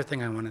 That's another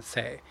thing I want to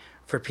say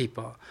for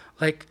people.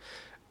 Like,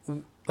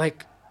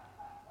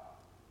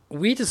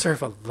 we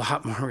deserve a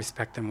lot more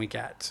respect than we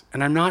get.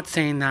 And I'm not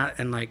saying that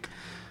in like,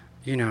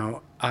 you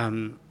know,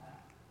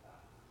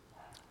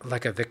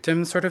 like a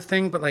victim sort of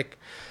thing, but like,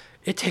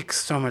 it takes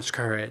so much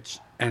courage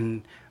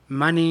and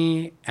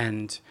money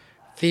and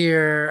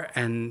fear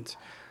and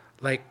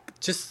like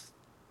just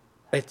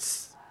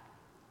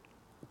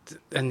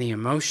and the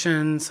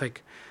emotions,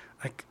 like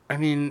I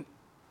mean,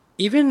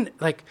 even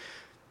like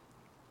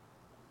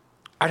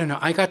I don't know.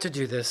 I got to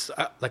do this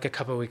like a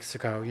couple of weeks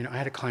ago. You know, I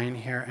had a client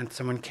here, and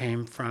someone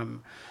came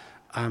from,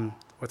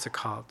 what's it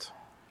called?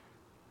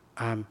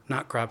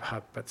 Not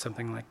Grubhub, but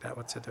something like that.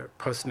 What's it?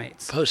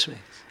 Postmates. Postmates.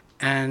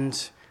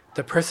 And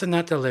the person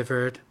that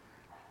delivered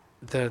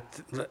like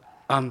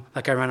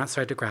I ran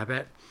outside to grab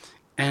it,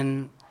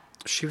 and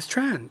she was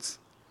trans,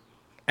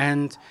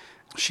 and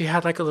she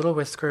had like a little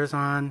whiskers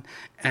on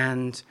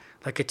and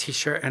like a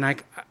t-shirt, and I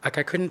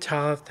couldn't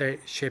tell if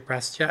she had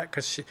breasts yet,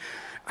 because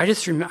I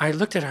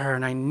looked at her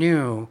and I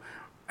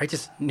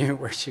just knew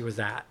where she was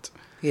at.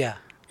 Yeah.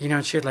 You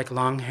know, she had like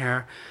long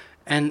hair,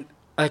 and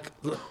like,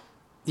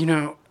 you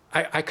know,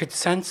 I could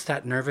sense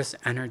that nervous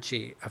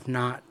energy of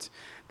not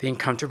being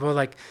comfortable,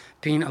 like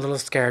being a little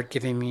scared,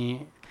 giving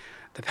me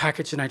the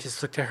package, and I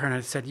just looked at her and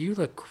I said, "You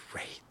look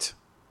great."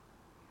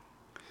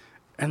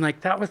 And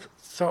like, that was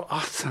so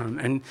awesome.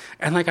 And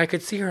like, I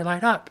could see her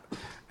light up.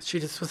 She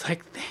just was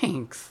like,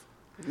 "Thanks."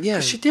 Yeah.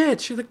 'Cause she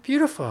did. She looked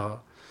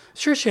beautiful.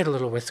 Sure, she had a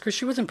little whisker.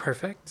 She wasn't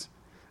perfect.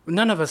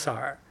 None of us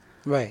are.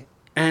 Right.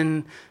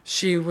 And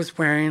she was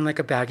wearing like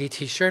a baggy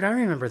t-shirt. I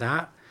remember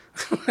that.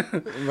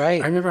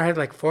 Right. I remember I had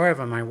like 4 of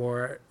them I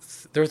wore.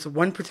 There was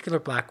one particular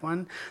black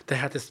one that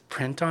had this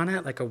print on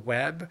it, like a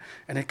web,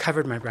 and it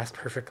covered my breast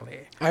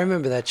perfectly. I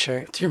remember that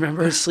shirt. Do you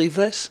remember? It was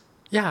sleeveless?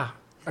 Yeah.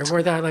 I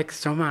wore that like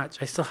so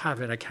much. I still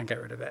have it. I can't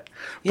get rid of it.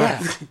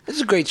 Yeah. But,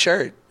 It's a great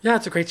shirt. yeah,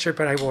 it's a great shirt,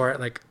 but I wore it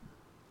like,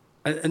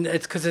 and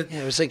it's because it.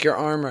 Yeah, it was like your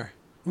armor.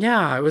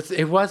 Yeah,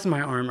 it was my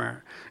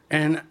armor,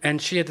 and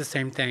she had the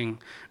same thing,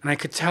 and I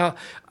could tell.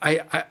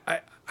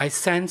 I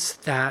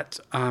sensed that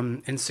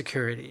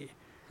insecurity,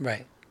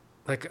 Right.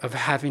 like of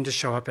having to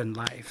show up in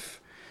life,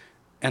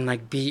 and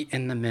like be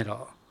in the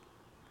middle,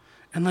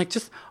 and like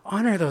just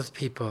honor those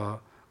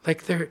people.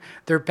 Like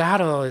their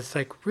battle is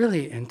like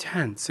really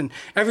intense, and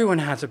everyone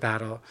has a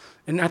battle,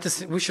 and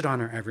we should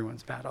honor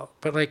everyone's battle.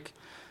 But like,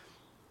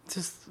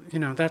 just, you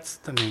know, that's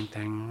the main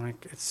thing.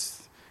 Like,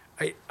 it's,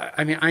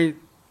 I mean,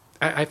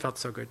 I felt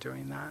so good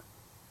doing that,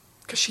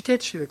 because she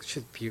did.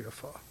 She's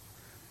beautiful.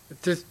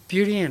 There's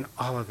beauty in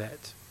all of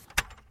it.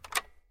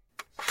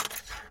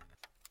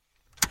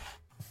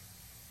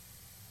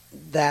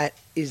 That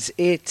is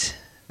it.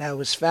 That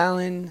was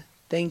Fallon.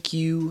 Thank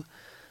you.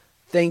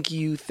 Thank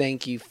you,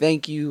 thank you,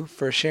 thank you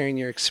for sharing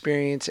your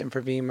experience and for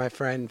being my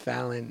friend,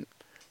 Fallon.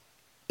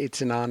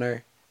 It's an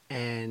honor,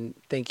 and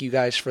thank you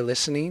guys for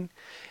listening.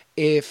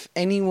 If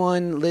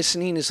anyone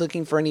listening is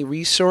looking for any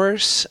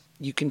resource,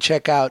 you can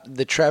check out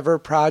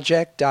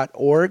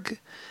thetrevorproject.org,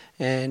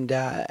 and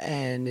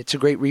it's a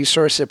great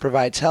resource that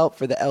provides help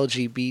for the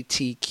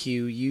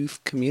LGBTQ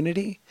youth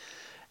community.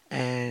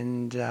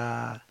 And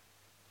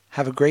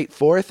have a great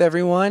 4th,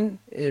 everyone,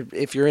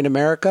 if you're in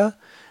America.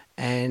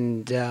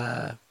 And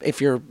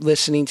if you're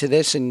listening to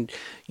this and,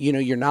 you know,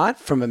 you're not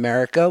from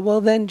America, well,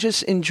 then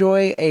just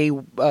enjoy a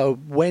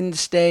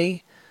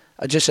Wednesday,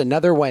 just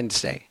another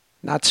Wednesday.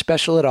 Not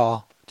special at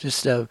all.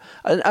 Just a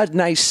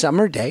nice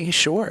summer day,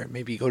 sure.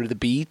 Maybe you go to the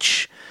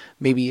beach.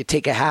 Maybe you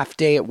take a half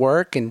day at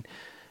work and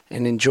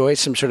enjoy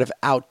some sort of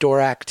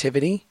outdoor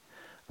activity.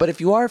 But if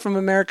you are from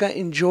America,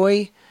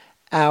 enjoy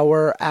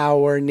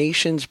our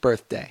nation's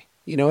birthday.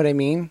 You know what I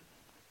mean?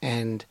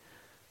 And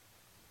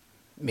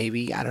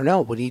maybe, I don't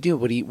know, what do you do?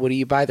 What do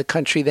you buy the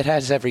country that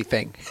has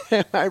everything?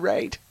 Am I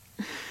right?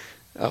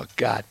 Oh,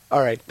 God.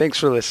 All right. Thanks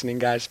for listening,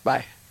 guys.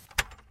 Bye.